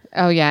versus the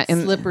Oh yeah.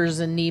 And slippers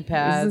and knee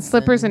pads.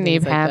 slippers and knee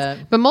things like pads.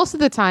 that. But most of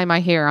the time I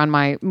hear on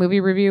my movie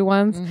review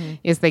ones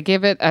is they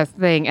give it a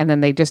thing and then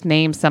they just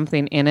name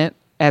something in it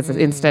as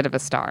instead of a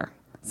star.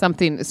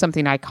 Something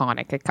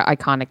iconic,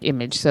 iconic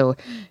image. So,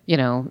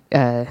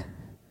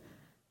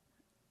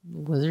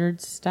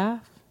 Wizard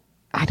staff.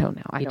 I don't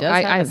know. He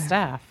does have a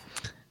staff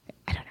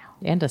I don't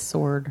know. and a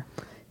sword.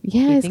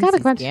 Yeah, He it's thinks got a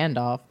he's bunch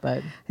Gandalf,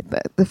 but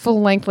the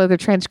full length leather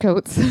trench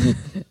coats.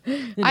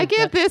 I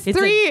give this it's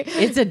 3.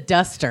 It's a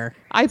duster.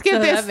 I give So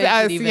this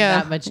that makes it even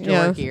that much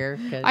yes.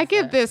 dorkier. 'cause, I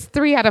give this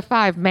 3 out of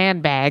 5 man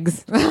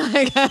bags.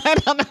 Like, I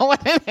don't know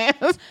what it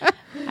is.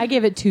 I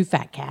give it 2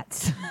 fat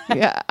cats.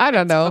 Yeah, I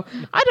don't know.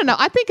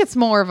 I think it's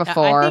more of a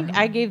 4. I think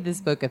I gave this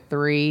book a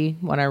 3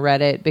 when I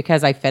read it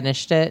because I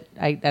finished it.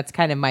 That's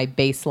kind of my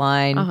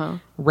baseline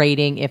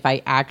rating if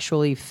I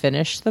actually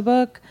finish the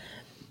book.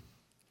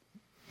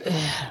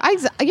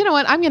 You know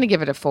what? I'm going to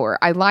give it a 4.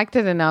 I liked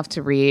it enough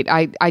to read.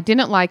 I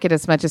didn't like it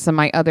as much as some of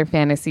my other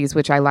fantasies,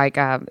 which I like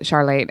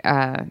Charlotte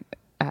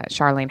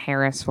Charlene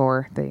Harris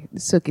for the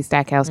Sookie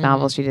Stackhouse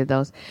novels. She did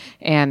those.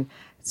 And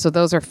so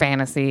those are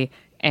fantasy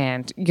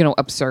and,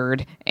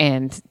 absurd.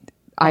 And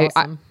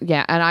Awesome.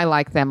 and I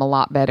like them a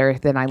lot better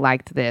than I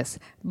liked this.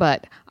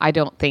 But I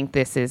don't think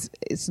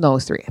it's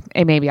those 3.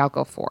 And maybe I'll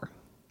go 4.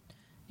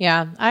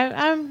 Yeah,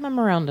 I'm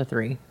around a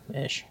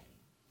 3-ish.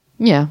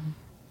 Yeah.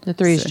 The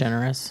 3 is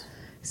generous.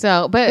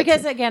 So, but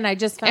Because again, I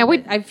just And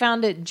we-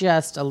 found it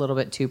just a little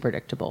bit too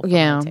predictable. for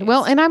yeah. my taste.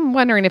 Well, and I'm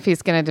wondering if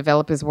he's going to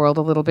develop his world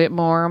a little bit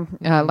more,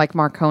 like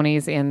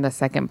Marconi's in the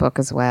second book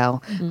as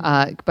well.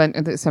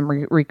 But there's some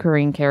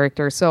recurring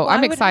characters. So I'm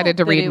I would excited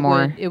to hope that read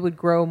more. It would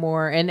grow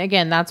more. And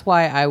again, that's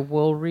why I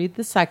will read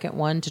the second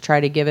one to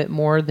try to give it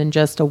more than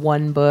just a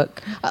one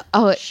book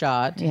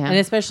shot. yeah. And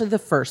especially the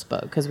first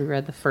book, because we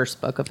read the first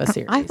book of a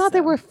series. I thought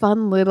there were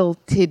fun little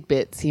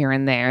tidbits here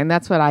and there, and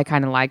that's what I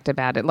kind of liked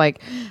about it.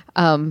 Like,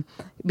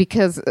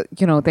 because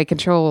they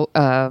control.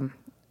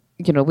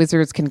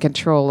 Wizards can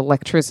control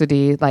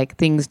electricity. Like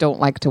things don't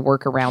like to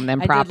work around them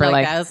I did properly.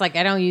 like that. I was like,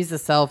 I don't use the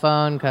cell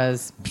phone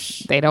because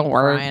They don't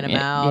work. crying him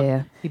Yeah, out.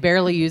 yeah. He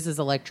barely uses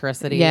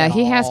electricity. Yeah, at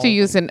he has to all.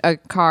 use a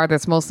car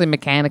that's mostly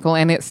mechanical,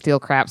 and it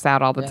still craps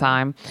out all the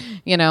time.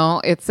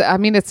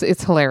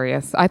 It's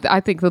hilarious. I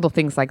think little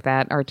things like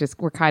that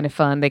were kind of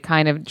fun. They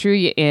kind of drew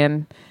you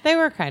in. They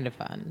were kind of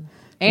fun,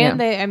 and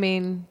Yeah.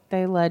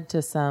 they led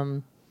to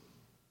some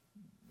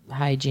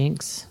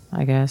hijinks,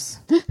 I guess.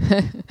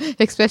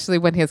 Especially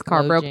when his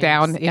car Low broke jinks.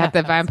 down Yeah. at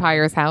the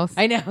vampire's house.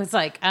 I know. It's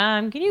like,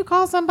 can you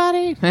call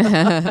somebody?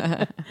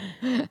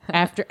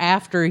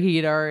 after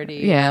he'd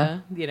already,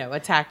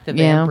 attacked the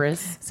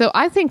Vampress. So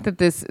I think that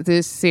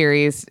this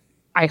series,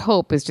 I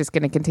hope, is just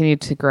going to continue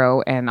to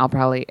grow, and I'll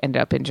probably end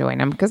up enjoying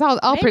them because I'll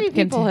Maybe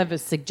people have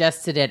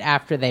suggested it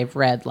after they've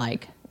read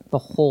like the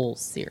whole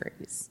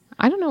series.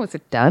 I don't know. Is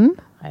it done?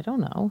 I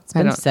don't know. It's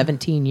been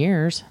 17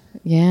 years.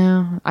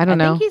 Yeah, I don't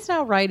know. I think he's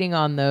now writing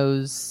on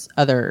those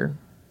other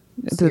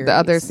the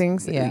other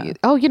things. Yeah.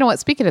 Oh, you know what?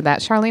 Speaking of that,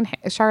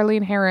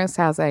 Charlene Harris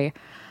has a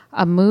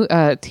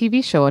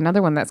TV show,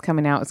 another one that's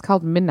coming out. It's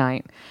called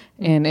Midnight,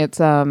 and it's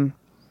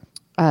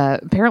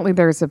apparently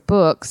there's a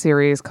book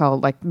series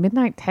called like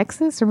Midnight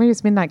Texas, or maybe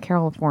it's Midnight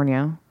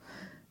California.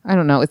 I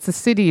don't know. It's the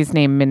city is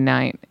named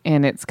Midnight,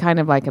 and it's kind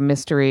of like a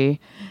mystery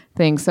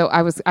thing. So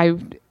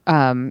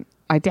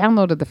I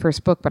downloaded the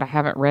first book, but I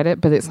haven't read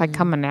it. But it's like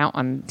coming out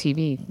on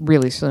TV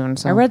really soon.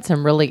 So I read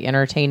some really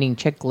entertaining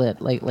chick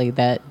lit lately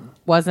that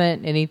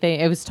wasn't anything.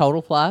 It was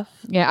total fluff.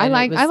 Yeah, I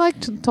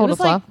liked Total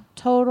Fluff. Like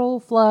total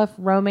fluff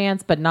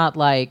romance, but not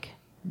like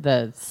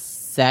the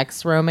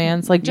sex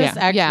romance, like just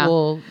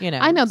actual. You know,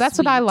 I know that's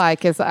sweet. what I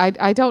like. Is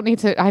I don't need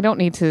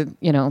to.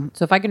 You know.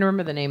 So if I can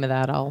remember the name of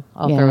that, I'll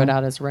throw it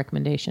out as a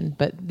recommendation.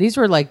 But these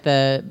were like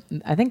I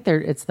think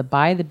it's the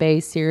By the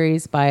Bay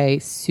series by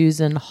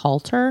Susan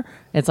Halter.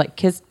 It's like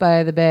Kissed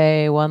by the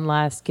Bay, One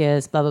Last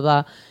Kiss, blah blah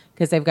blah,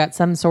 because they've got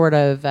some sort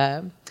of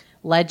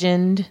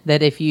legend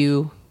that if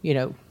you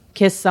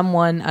kiss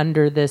someone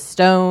under this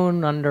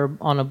stone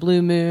on a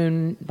blue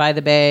moon by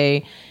the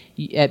bay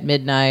at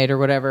midnight or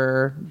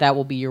whatever, that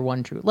will be your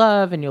one true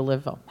love and you'll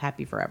live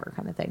happy forever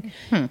kind of thing.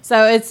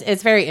 So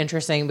it's very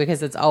interesting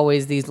because it's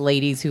always these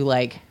ladies who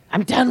like,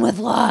 I'm done with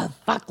love,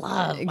 fuck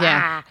love,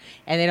 yeah,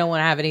 and they don't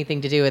want to have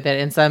anything to do with it,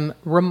 and some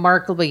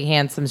remarkably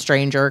handsome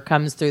stranger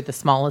comes through the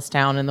smallest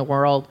town in the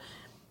world,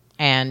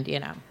 and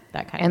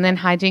that kind and then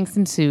hijinks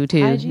ensue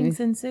too. Hijinks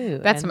ensue.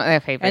 That's my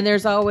favorite. And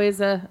there's always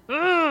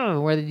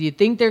where you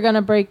think they're going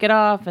to break it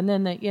off, and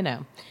then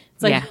it's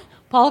like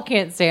Paul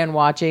can't stand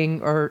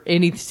watching or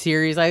any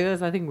series like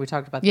this. I think we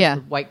talked about this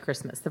with White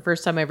Christmas. The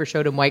first time I ever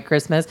showed him White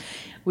Christmas,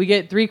 we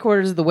get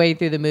 3/4 of the way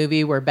through the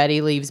movie where Betty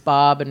leaves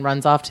Bob and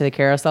runs off to the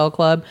Carousel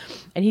Club,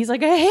 and he's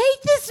like, I hate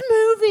this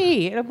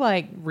movie. And I'm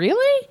like,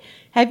 really?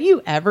 Have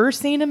you ever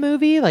seen a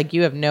movie? Like,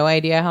 you have no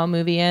idea how a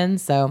movie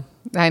ends, so...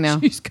 I know.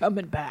 She's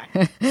coming back.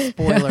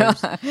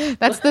 Spoilers.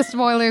 That's the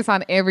spoilers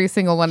on every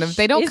single one of them.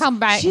 They don't come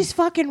back. She's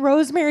fucking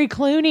Rosemary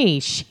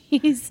Clooney.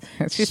 She's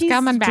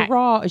coming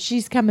back.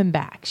 She's coming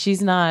back.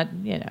 She's not,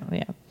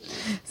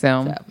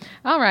 So,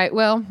 all right.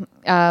 Well,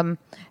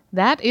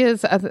 that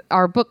is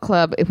our book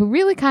club. It was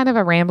really kind of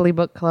a rambly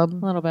book club.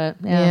 A little bit.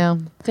 Yeah.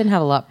 Didn't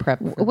have a lot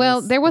prepped for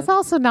Well, this, there was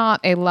also not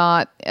a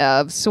lot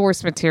of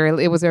source material.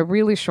 It was a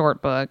really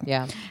short book.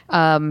 Yeah.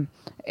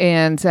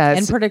 And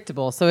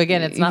predictable. So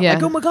again, it's not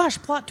like, oh my gosh,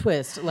 plot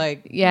twist.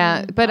 Like,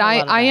 but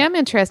I am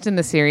interested in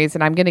the series,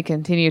 and I'm going to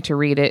continue to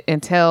read it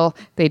until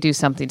they do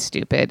something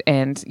stupid.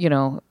 And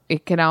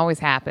it can always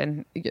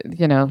happen.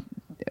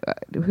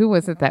 Who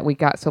was it that we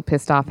got so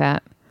pissed off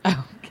at?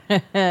 Oh,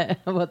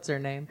 what's her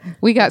name?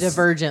 We got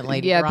Divergent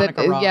lady.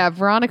 Veronica Roth.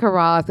 Veronica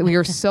Roth. We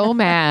were so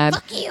mad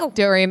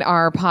during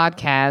our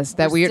podcast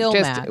that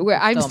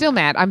I'm still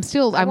mad. I'm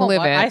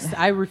livid.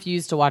 I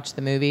refuse to watch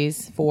the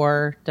movies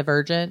for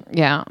Divergent.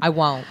 Yeah, I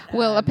won't.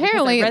 Well,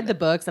 apparently I read the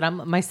books, and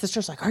my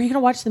sister's like, "Are you going to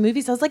watch the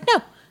movies?" I was like,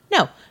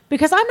 No,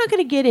 because I'm not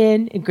going to get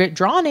in and get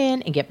drawn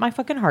in and get my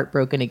fucking heart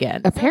broken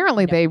again.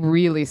 Apparently, they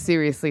really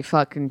seriously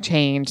fucking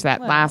changed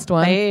that last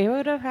one. They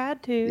would have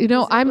had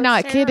to. I'm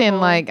not kidding.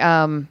 Like,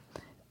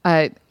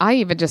 I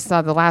even just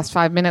saw the last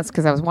 5 minutes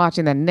because I was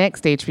watching the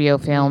next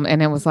HBO film,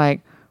 and it was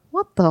like,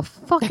 what the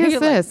fuck is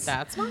this? Like,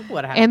 that's not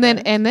what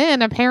happened. And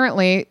then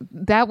apparently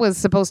that was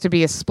supposed to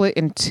be a split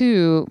in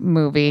two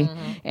movie,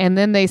 and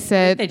then they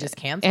said they just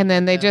canceled. And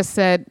then they just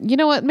said, you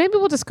know what? Maybe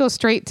we'll just go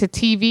straight to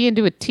TV and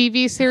do a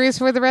TV series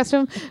for the rest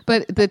of them.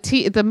 But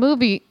the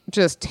movie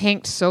just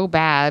tanked so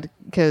bad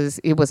because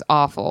it was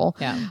awful.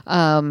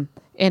 Yeah.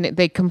 And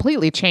they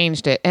completely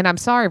changed it. And I'm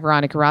sorry,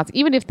 Veronica Roth.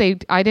 Even if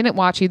I didn't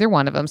watch either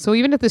one of them. So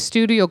even if the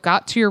studio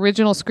got to your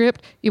original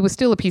script, it was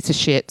still a piece of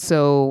shit.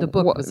 So the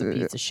book was a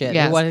piece of shit.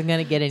 Yes. It wasn't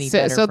going to get any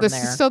better from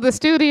there. So the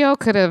studio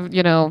could have,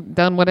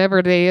 done whatever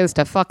it is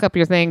to fuck up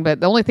your thing. But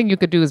the only thing you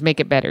could do is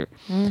make it better.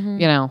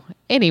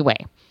 Anyway.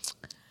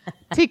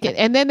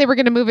 And then they were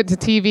going to move it to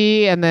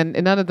TV, and then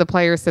none of the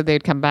players said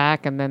they'd come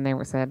back, and then they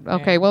said,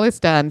 "Okay, well, it's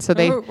done." So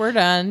we're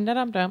done.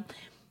 Dum-dum.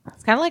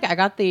 It's kind of like I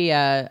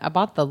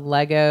bought the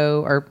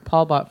Lego, or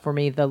Paul bought for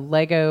me the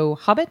Lego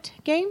Hobbit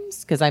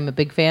games because I'm a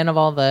big fan of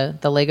all the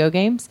Lego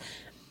games,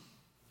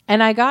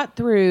 and I got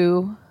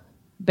through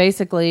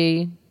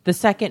basically the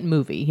second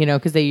movie,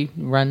 because they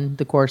run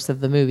the course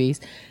of the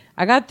movies.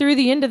 I got through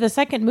the end of the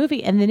second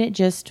movie, and then it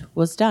just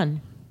was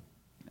done.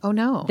 Oh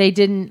no! They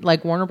didn't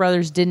Warner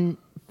Brothers didn't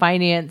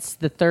finance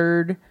the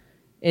third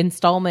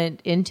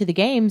installment into the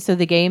game, so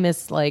the game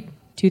is like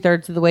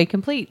 2/3 of the way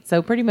complete.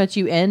 So pretty much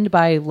you end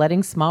by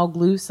letting Smaug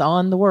loose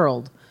on the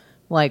world.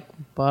 Like,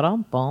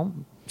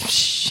 bum.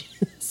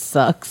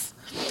 Sucks.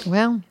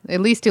 Well,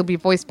 at least he'll be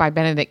voiced by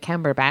Benedict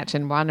Cumberbatch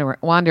and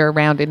wander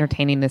around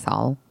entertaining us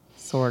all.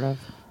 Sort of.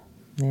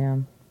 Yeah.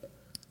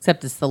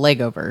 Except it's the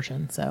Lego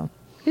version, so.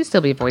 He'll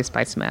still be voiced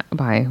by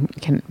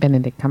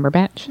Benedict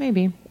Cumberbatch.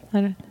 Maybe.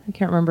 I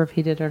can't remember if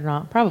he did or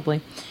not. Probably.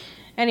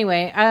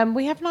 Anyway,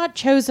 we have not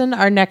chosen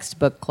our next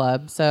book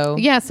club, so.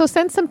 Yeah, so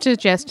send some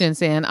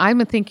suggestions in.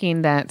 I'm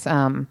thinking that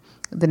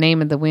the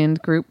Name of the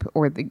Wind group,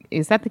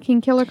 is that the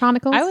Kingkiller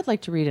Chronicles? I would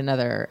like to read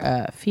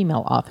another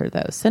female author,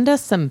 though. Send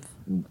us some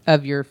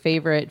of your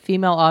favorite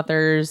female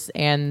authors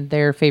and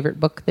their favorite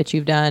book that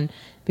you've done,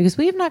 because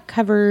we have not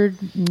covered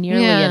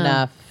nearly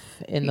enough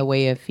in the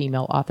way of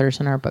female authors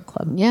in our book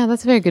club. Yeah,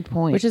 that's a very good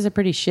point. Which is a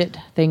pretty shit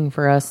thing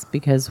for us,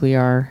 because we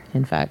are,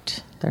 in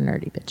fact, they're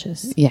nerdy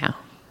bitches. Yeah.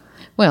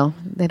 Well,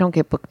 they don't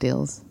get book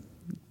deals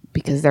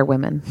because they're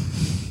women.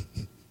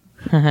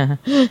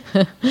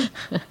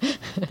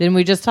 Didn't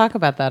we just talk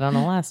about that on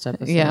the last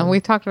episode? Yeah, we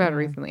talked about it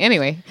recently.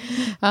 Anyway,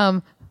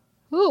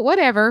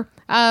 whatever.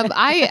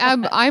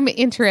 I'm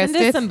interested.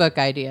 Send us some book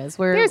ideas.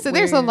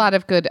 There's a lot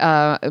of good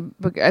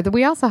book.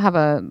 We also have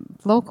a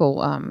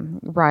local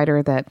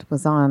writer that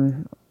was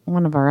on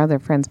one of our other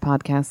friends'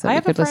 podcasts. I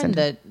have a friend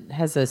that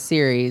has a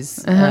series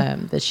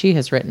that she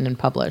has written and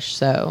published.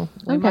 So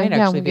we might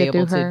actually be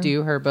able to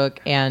do her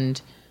book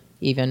and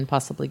even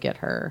possibly get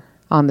her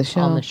on the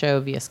show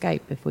via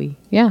Skype if we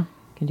can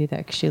do that,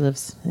 because she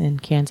lives in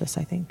Kansas,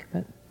 I think.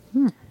 But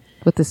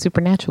with the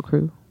Supernatural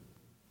crew.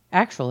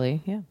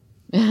 Actually, yeah.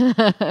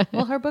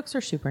 Well, her books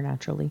are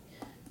supernaturally.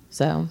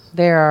 So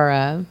there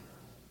are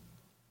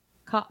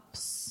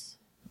cops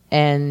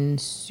and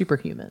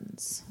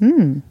superhumans.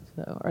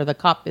 So, or the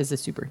cop is a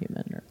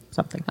superhuman or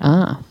something.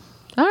 All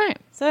right.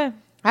 So,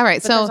 all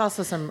right. But there's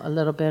also a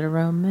little bit of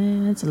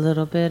romance, a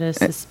little bit of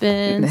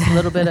suspense, a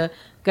little bit of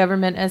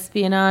government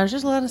espionage.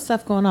 There's a lot of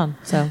stuff going on.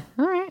 So,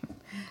 all right.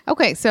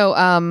 Okay.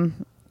 So,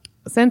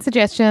 send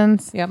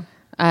suggestions. Yep.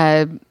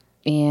 And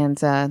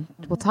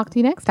we'll talk to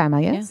you next time,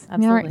 I guess. Yeah,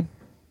 absolutely. All right.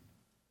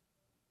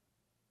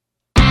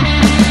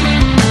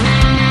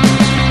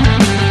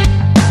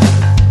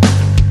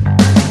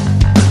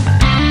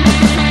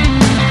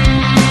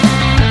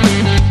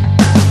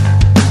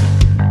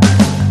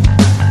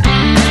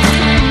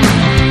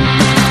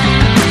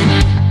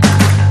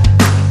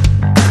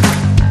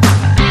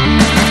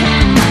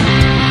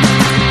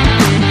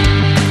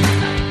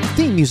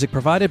 Music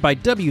provided by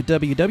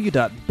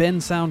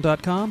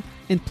www.bensound.com,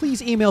 and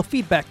please email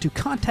feedback to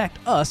contact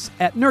us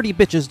at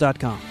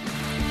nerdybitches.com.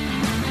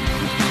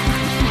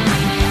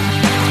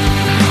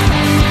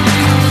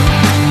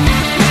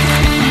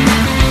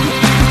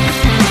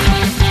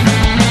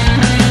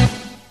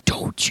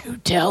 Don't you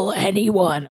tell anyone.